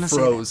was I was like gonna say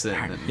frozen.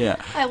 that. And Yeah.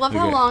 I love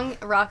how Okay. long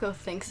Rocco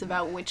thinks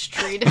about which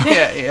tree to pick.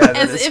 that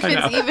as is- if I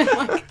it's know. even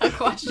like a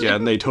question. Yeah,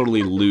 and they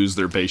totally lose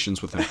their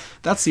patience with him.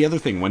 That's the other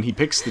thing. When he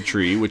picks the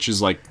tree, which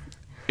is like,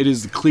 it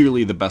is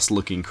clearly the best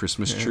looking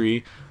Christmas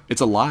tree.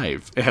 It's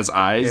alive. It has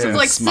eyes and It's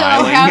like it's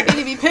smiling. so happy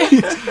to be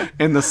picked.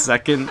 And the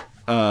second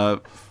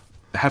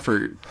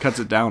Heifer cuts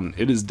it down,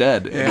 it is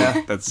dead.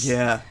 Yeah. That's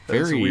That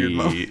was very a weird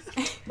moment.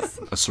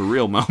 a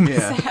surreal moment.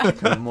 Yeah,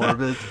 kind of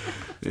morbid.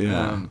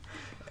 Yeah.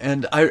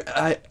 And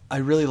I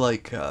really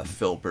like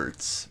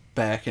Filbert's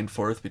back and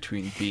forth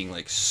between being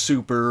like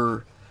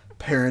super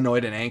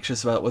paranoid and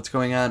anxious about what's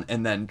going on,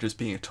 and then just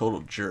being a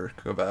total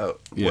jerk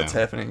about what's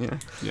happening.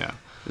 Yeah.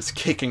 Just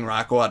kicking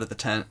Rocco out of the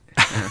tent.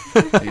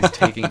 He's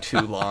taking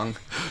too long.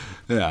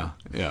 Yeah.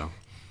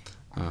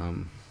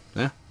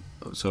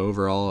 So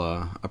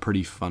overall, a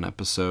pretty fun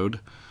episode.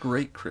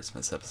 Great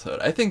Christmas episode.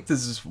 I think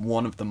this is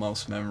one of the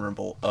most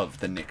memorable of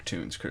the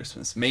Nicktoons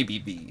Christmas. Maybe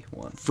the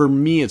one. For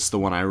me, it's the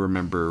one I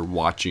remember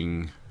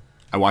watching.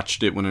 I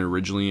watched it when it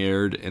originally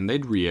aired, and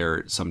they'd re-air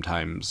it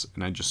sometimes,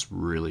 and I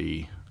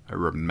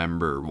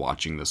remember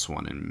watching this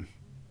one and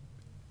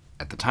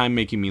at the time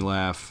making me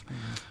laugh,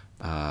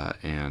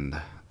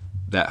 and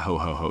that Ho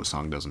Ho Ho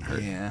song doesn't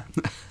hurt. Yeah.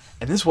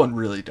 And this one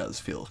really does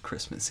feel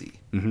Christmassy.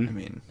 Mm-hmm. I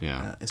mean,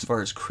 yeah. As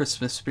far as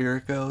Christmas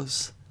spirit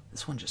goes,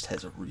 this one just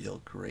has a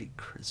real great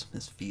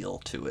Christmas feel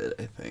to it,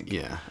 I think.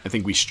 Yeah. I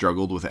think we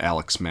struggled with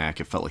Alex Mack.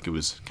 It felt like it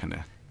was kind of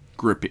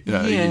gripping,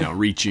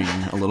 reaching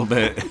a little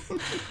bit.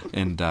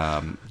 And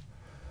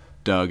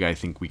Doug, I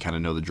think we kind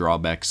of know the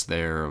drawbacks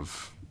there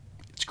of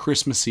it's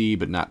Christmassy,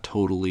 but not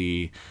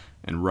totally.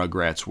 And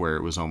Rugrats, where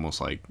it was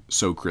almost like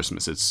so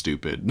Christmas, it's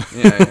stupid.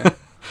 Yeah.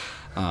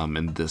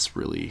 And this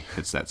really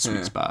hits that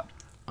sweet spot.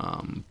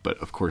 But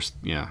of course,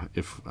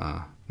 if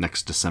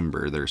next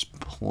December, there's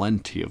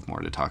plenty of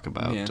more to talk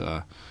about.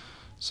 Yeah.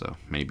 So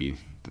maybe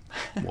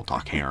we'll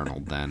talk Hey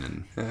Arnold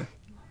then, and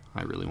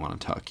I really want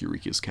to talk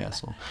Eureka's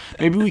Castle.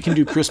 Maybe we can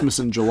do Christmas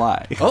in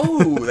July.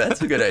 Oh,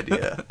 that's a good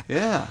idea.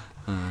 Yeah.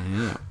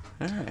 Yeah.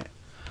 All right.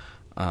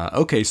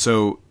 Okay,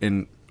 so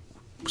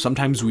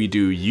sometimes we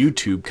do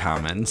YouTube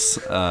comments,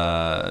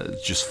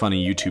 just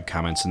funny YouTube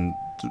comments, and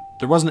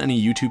there wasn't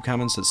any YouTube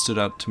comments that stood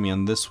out to me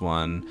on this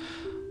one.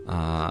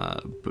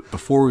 But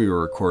before we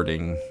were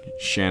recording,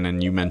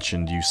 Shannon, you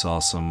mentioned you saw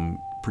some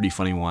pretty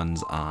funny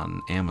ones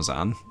on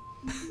Amazon.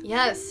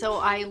 Yes, so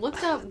I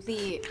looked up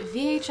the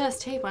VHS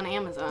tape on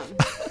Amazon.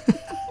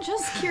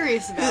 Just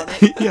curious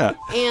about it. Yeah.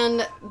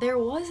 And there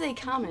was a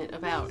comment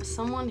about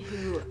someone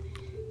who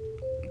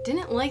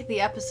didn't like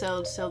the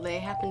episode, so they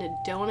happened to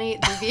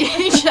donate the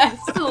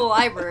VHS to the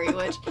library,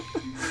 which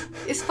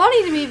is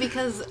funny to me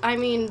because, I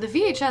mean, the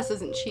VHS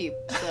isn't cheap,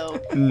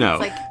 so no.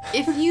 It's like,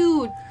 if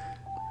you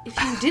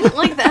didn't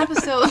like the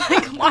episode,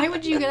 like, why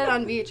would you get it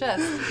on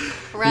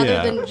VHS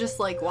rather than just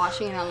like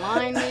watching it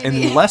online?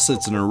 Maybe? Unless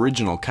it's an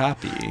original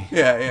copy.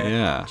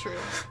 Yeah. True.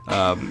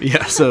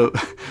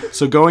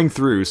 So going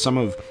through some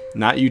of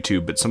not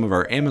YouTube, but some of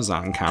our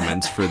Amazon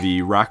comments for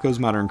the Rocko's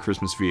Modern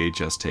Christmas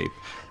VHS tape,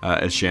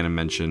 as Shannon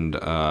mentioned,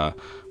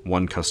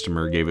 one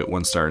customer gave it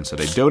 1 star and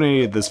said, "I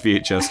donated this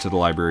VHS to the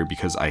library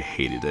because I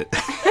hated it."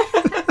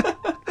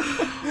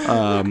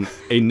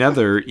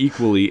 Another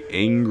equally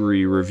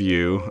angry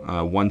review,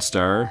 1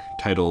 star,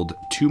 titled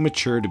 "Too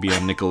Mature to be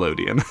on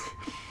Nickelodeon."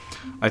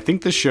 I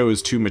think the show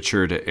is too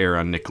mature to air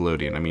on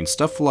Nickelodeon. I mean,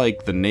 stuff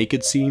like the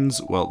naked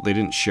scenes, well, they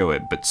didn't show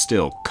it, but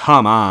still,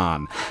 come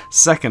on!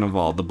 Second of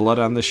all, the blood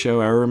on the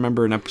show, I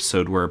remember an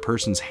episode where a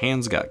person's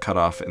hands got cut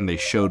off and they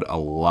showed a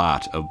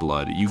lot of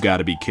blood. You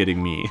gotta be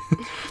kidding me.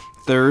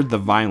 Third, the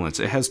violence.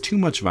 It has too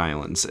much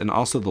violence. And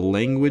also the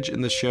language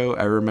in the show.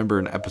 I remember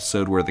an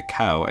episode where the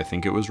cow, I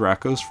think it was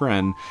Rocco's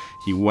friend,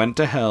 he went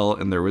to hell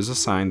and there was a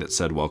sign that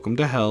said, "Welcome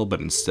to hell," but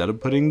instead of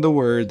putting the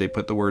word, they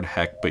put the word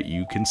heck, but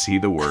you can see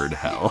the word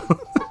hell.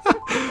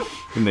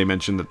 And they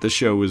mentioned that this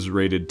show was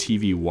rated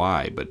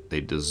TVY, but they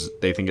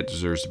think it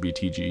deserves to be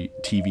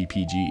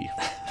TVPG.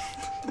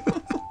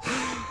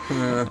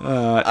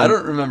 I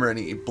don't remember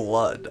any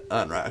blood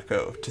on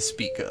Rocco to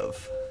speak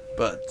of,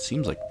 but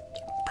seems like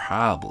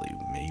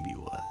maybe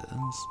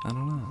was. I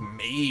don't know.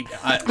 Maybe.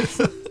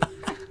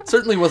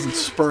 Certainly wasn't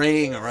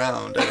spraying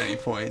around at any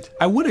point.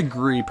 I would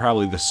agree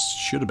probably this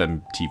should have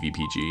been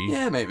TVPG.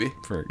 Yeah, maybe.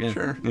 Sure.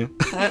 Yeah.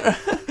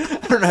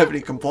 I don't have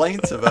any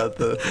complaints about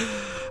the...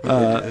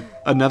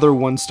 Another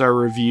 1-star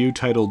review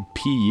titled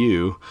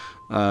PU.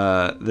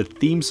 The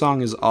theme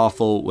song is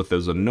awful with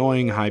those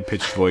annoying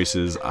high-pitched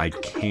voices. I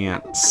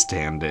can't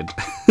stand it.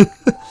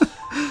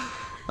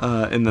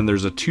 And then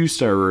there's a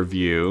 2-star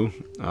review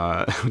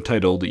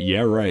titled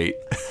 "Yeah Right."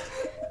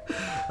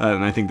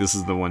 And I think this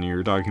is the one you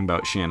were talking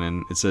about,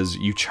 Shannon. It says,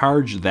 "You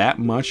charge that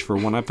much for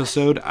one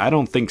episode? I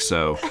don't think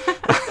so.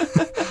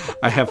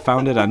 I have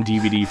found it on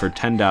DVD for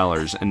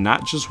 $10, and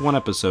not just one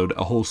episode,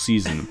 a whole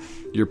season.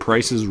 Your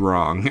price is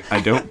wrong.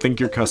 I don't think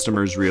your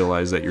customers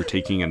realize that you're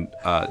taking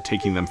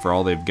them for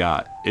all they've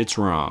got. It's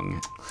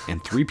wrong."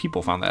 And 3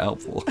 people found that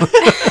helpful.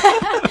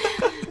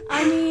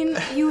 I mean,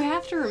 you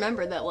have to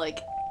remember that, like,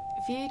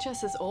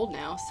 VHS is old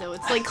now, so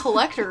it's like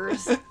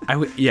collectors.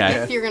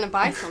 If you're gonna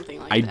buy something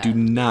like that. I do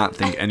not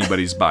think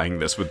anybody's buying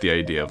this with the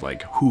idea of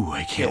like,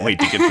 I can't wait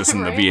to get this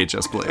in the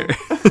VHS player.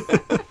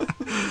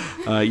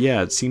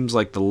 It seems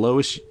like the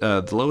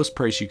lowest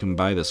price you can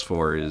buy this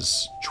for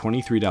is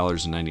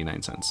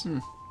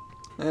 $23.99.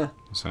 Yeah.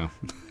 So.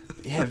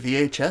 Yeah,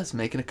 VHS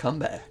making a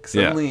comeback.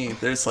 Suddenly,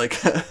 there's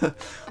like a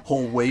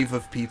whole wave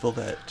of people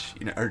that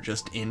are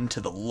just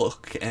into the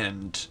look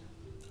and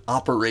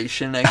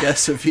operation, I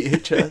guess, of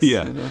VHS.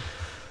 Yeah.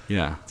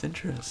 Yeah. It's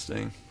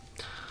interesting.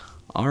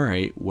 All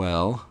right.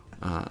 Well,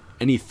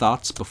 Any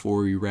thoughts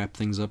before we wrap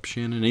things up,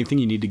 Shannon? Anything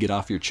you need to get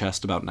off your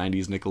chest about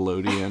 90s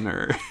Nickelodeon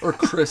or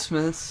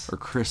Christmas?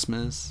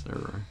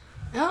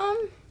 No.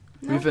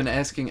 We've been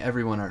asking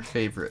everyone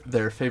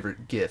their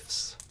favorite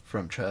gifts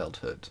from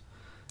childhood.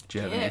 Do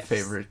you have any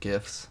favorite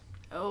gifts?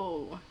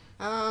 Oh,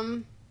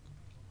 nothing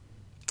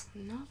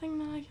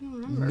that I can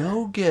remember.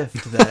 No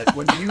gift that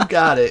when you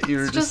got it, you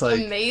were just like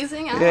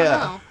amazing. I don't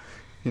know.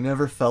 You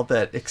never felt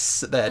that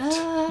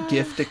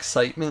gift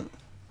excitement?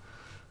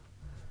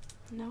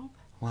 Nope.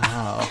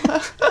 Wow.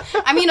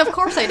 I mean, of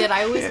course I did.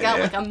 I always got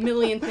like a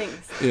million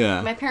things.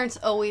 Yeah. My parents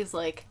always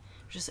like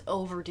just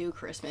overdo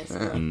Christmas in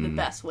like the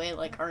best way.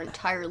 Like our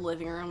entire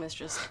living room is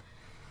just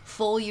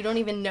full. You don't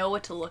even know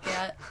what to look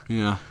at.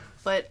 Yeah.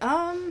 But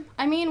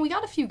I mean, we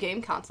got a few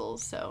game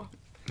consoles, so.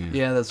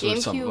 Yeah, that's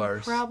what some of GameCube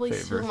ours probably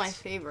favorites. still my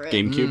favorite.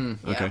 GameCube?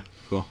 Yeah. Okay,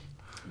 cool.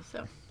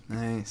 So.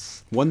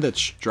 Nice. One that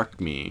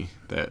struck me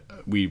that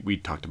we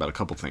talked about a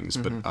couple things,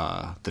 but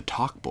the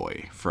Talk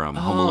Boy from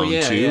Home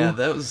Alone 2. Yeah,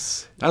 that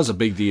was a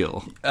big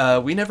deal.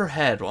 We never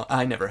had one.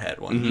 I never had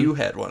one. You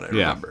had one, I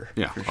remember.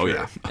 Yeah. For Oh,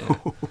 sure.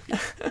 yeah.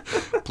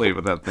 Played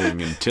with that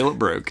thing until it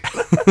broke.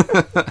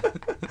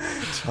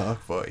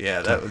 Talk Boy.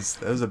 Yeah, that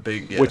was a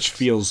big gift. Which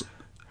feels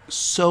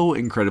so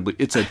incredibly...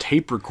 It's a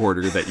tape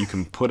recorder that you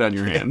can put on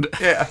your hand.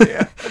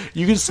 Yeah.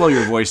 You can slow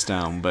your voice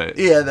down, but...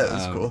 Yeah, that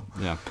was cool.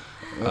 Yeah.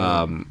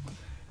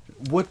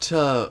 What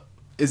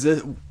is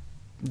it?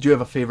 Do you have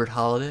a favorite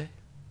holiday?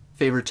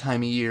 Favorite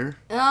time of year?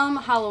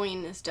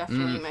 Halloween is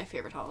definitely my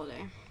favorite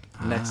holiday.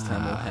 Next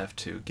time we'll have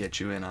to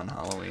get you in on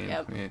Halloween.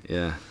 Yep.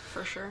 Yeah.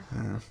 For sure.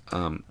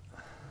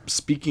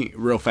 Speaking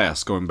real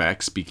fast, going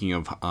back. Speaking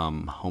of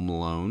Home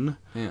Alone,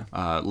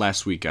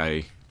 last week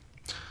I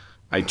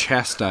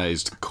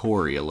chastised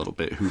Corey a little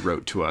bit, who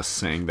wrote to us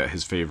saying that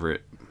his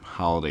favorite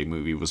holiday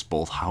movie was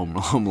both Home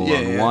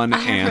Alone 1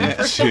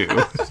 and 2.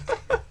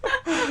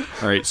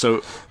 All right,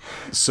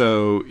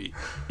 so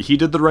he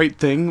did the right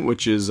thing,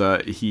 which is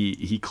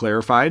he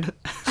clarified.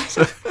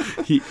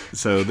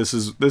 so this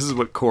is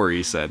what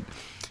Corey said.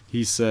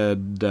 He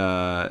said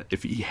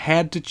if he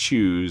had to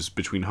choose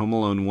between Home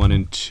Alone 1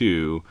 and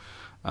 2,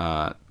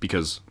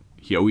 because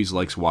he always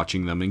likes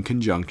watching them in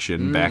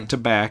conjunction, back to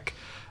back,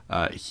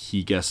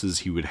 he guesses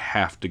he would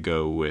have to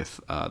go with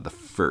the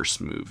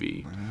first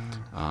movie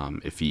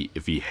if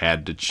he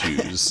had to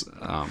choose.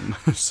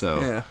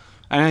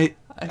 And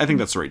I think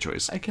that's the right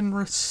choice. I can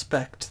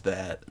respect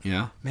that.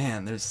 Yeah.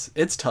 Man,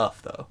 it's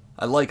tough though.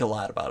 I like a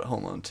lot about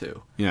Home Alone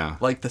 2. Yeah.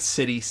 Like the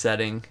city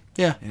setting.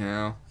 Yeah. You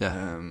know?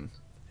 Yeah.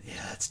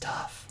 Yeah, it's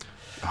tough.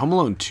 Home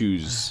Alone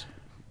 2's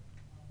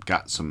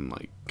got some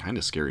like kind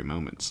of scary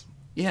moments.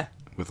 Yeah.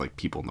 With like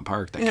people in the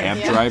park, that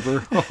cab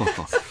driver.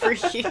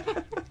 Freaky.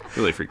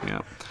 Really freaked me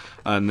out.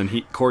 And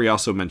then Corey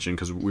also mentioned,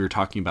 because we were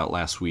talking about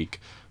last week,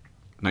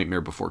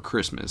 Nightmare Before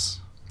Christmas.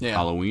 Yeah.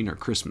 Halloween or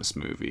Christmas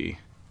movie.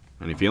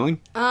 Any feeling?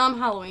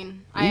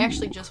 Halloween. I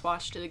actually just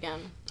watched it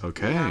again.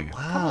 Okay. Yeah, a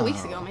couple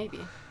weeks ago, maybe.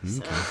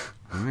 So.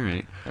 All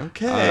right.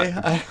 Okay.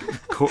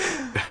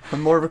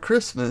 I'm more of a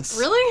Christmas.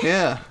 Really?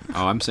 Yeah.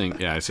 Oh, I'm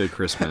saying, I said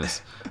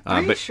Christmas. Are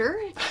you sure?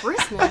 It's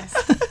Christmas.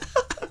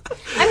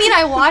 I mean,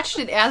 I watched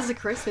it as a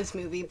Christmas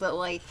movie, but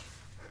like,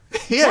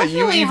 yeah,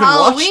 you even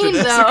Halloween,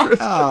 watched it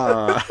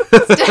though.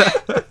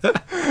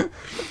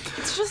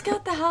 It's just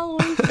got the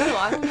Halloween feel.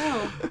 I don't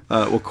know.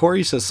 Well,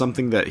 Corey says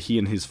something that he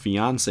and his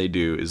fiance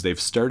do is they've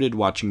started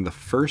watching the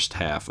first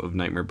half of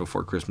Nightmare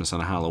Before Christmas on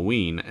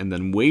Halloween and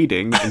then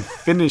waiting and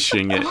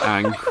finishing it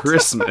on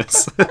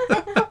Christmas.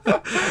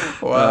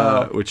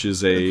 Wow. Which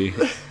is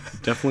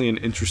definitely an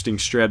interesting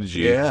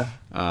strategy. Yeah.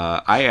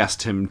 I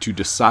asked him to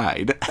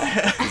decide,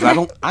 because I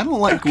don't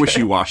like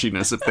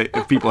wishy-washiness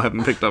if people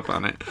haven't picked up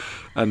on it.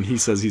 And he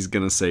says he's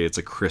gonna say it's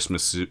a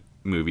Christmas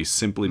movie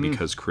simply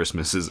because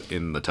Christmas is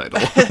in the title.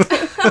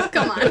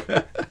 Come on.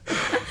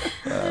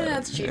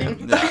 That's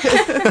cheating.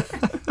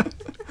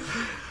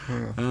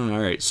 All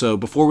right. So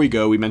before we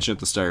go, we mentioned at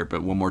the start,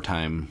 but one more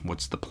time,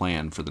 what's the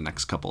plan for the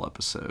next couple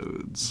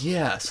episodes?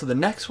 Yeah. So the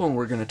next one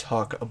we're going to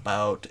talk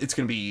about, it's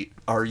going to be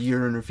our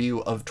year in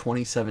review of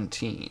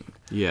 2017.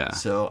 Yeah.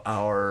 So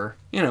our,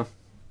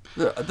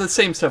 the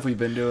same stuff we've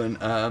been doing,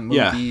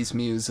 movies,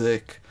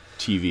 music,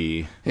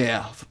 TV.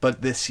 Yeah,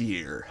 but this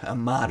year, a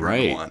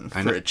modern one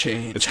for a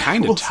change. It's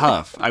kind of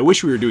tough. I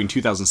wish we were doing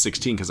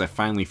 2016 because I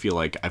finally feel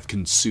like I've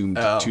consumed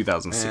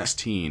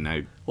 2016.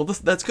 Yeah. Well,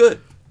 that's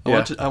good.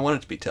 I want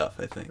it to be tough,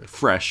 I think.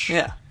 Fresh.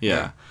 Yeah.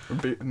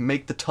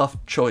 Make the tough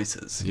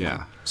choices.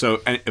 Yeah. So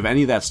if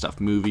any of that stuff,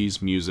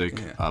 movies, music,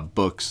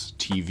 books,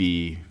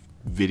 TV,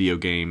 video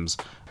games,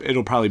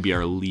 it'll probably be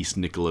our least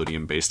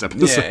Nickelodeon-based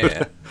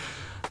episode.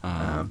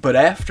 Yeah. But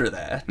after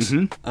that,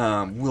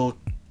 we'll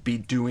be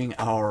doing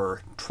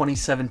our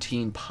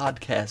 2017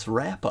 podcast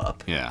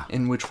wrap-up,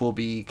 in which we'll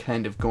be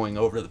kind of going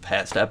over the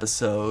past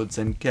episodes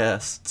and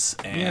guests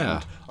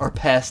and our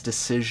past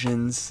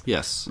decisions.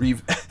 Yes.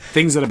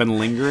 Things that have been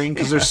lingering,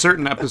 because there's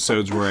certain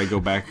episodes where I go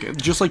back,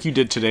 just like you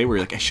did today, where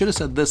you're like, I should have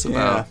said this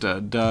about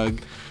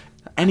Doug.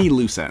 Any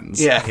loose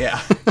ends.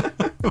 Yeah.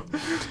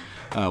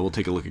 We'll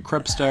take a look at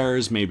Crep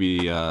Stars,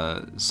 maybe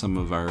some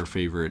of our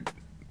favorite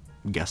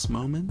guest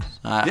moments.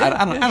 Yeah,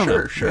 I don't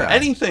know. Sure. Yeah.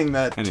 Anything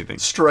that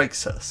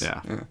strikes us.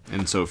 Yeah.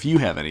 And so if you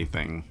have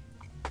anything,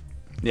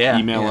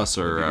 email us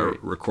or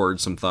record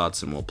some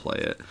thoughts and we'll play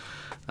it.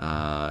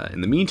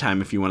 In the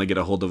meantime, if you want to get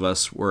a hold of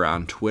us, we're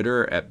on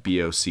Twitter at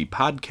BOC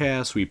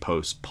Podcast. We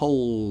post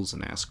polls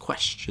and ask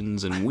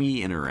questions, and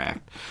we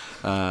interact.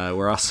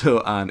 We're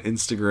also on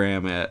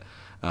Instagram at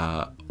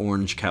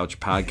Orange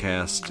Couch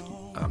Podcast.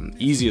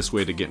 Easiest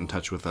way to get in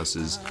touch with us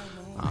is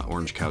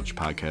Orange Couch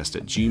Podcast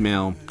at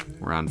Gmail.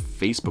 We're on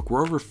Facebook.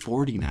 We're over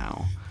 40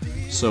 now.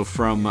 So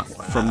from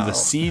the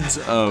seeds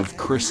of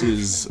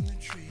Chris's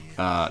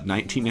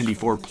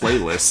 1994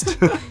 playlist,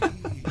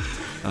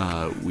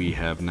 we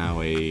have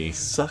now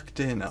sucked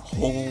in a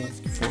whole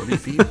 40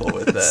 people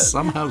with that.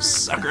 Somehow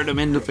suckered them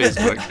into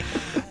Facebook.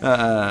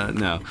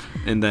 No.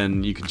 And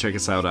then you can check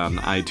us out on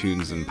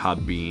iTunes and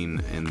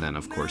Podbean. And then,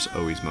 of course,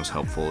 always most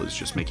helpful is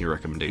just making a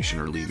recommendation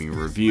or leaving a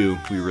review.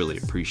 We really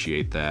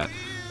appreciate that.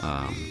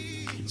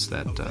 It's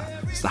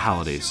the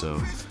holidays,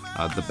 so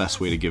the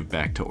best way to give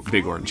back to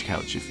Big Orange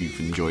Couch, if you've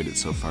enjoyed it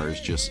so far, is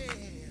just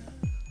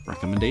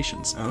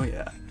recommendations. Oh,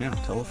 yeah.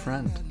 Tell a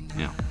friend.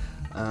 Yeah.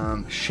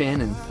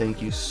 Shannon,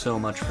 thank you so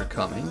much for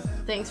coming.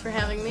 Thanks for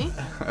having me.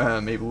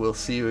 Maybe we'll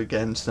see you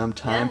again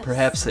sometime. Yes.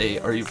 Perhaps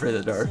Are You Afraid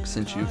of the Dark,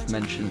 since you've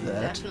mentioned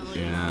that.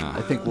 Definitely. Yeah.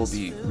 I think we'll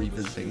be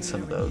revisiting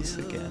some of those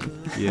again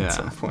at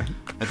some point.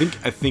 I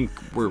think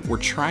we're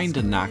trying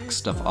to knock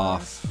stuff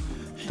off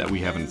that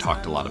we haven't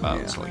talked a lot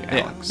about. So like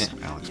Alex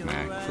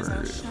Mack,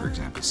 for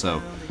example.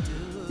 So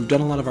we've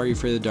done a lot of Are You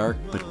Afraid of the Dark,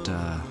 but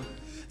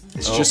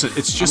it's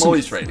just I'm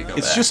always ready to go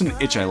It's back. just an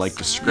itch I like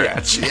to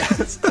scratch.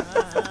 Yes.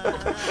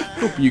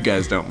 Hope you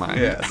guys don't mind.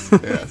 Yes.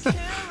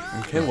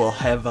 Okay, well,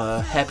 have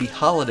a happy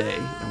holiday,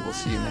 and we'll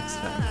see you next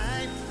time.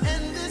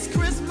 And this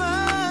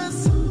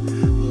Christmas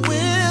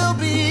will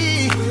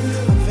be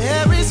a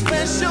very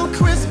special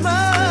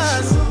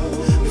Christmas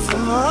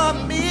for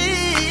me.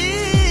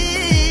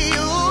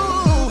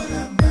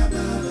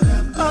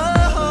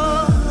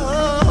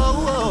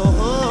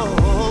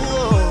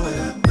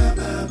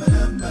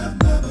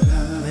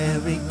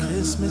 Merry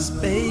Christmas,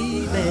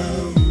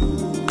 baby.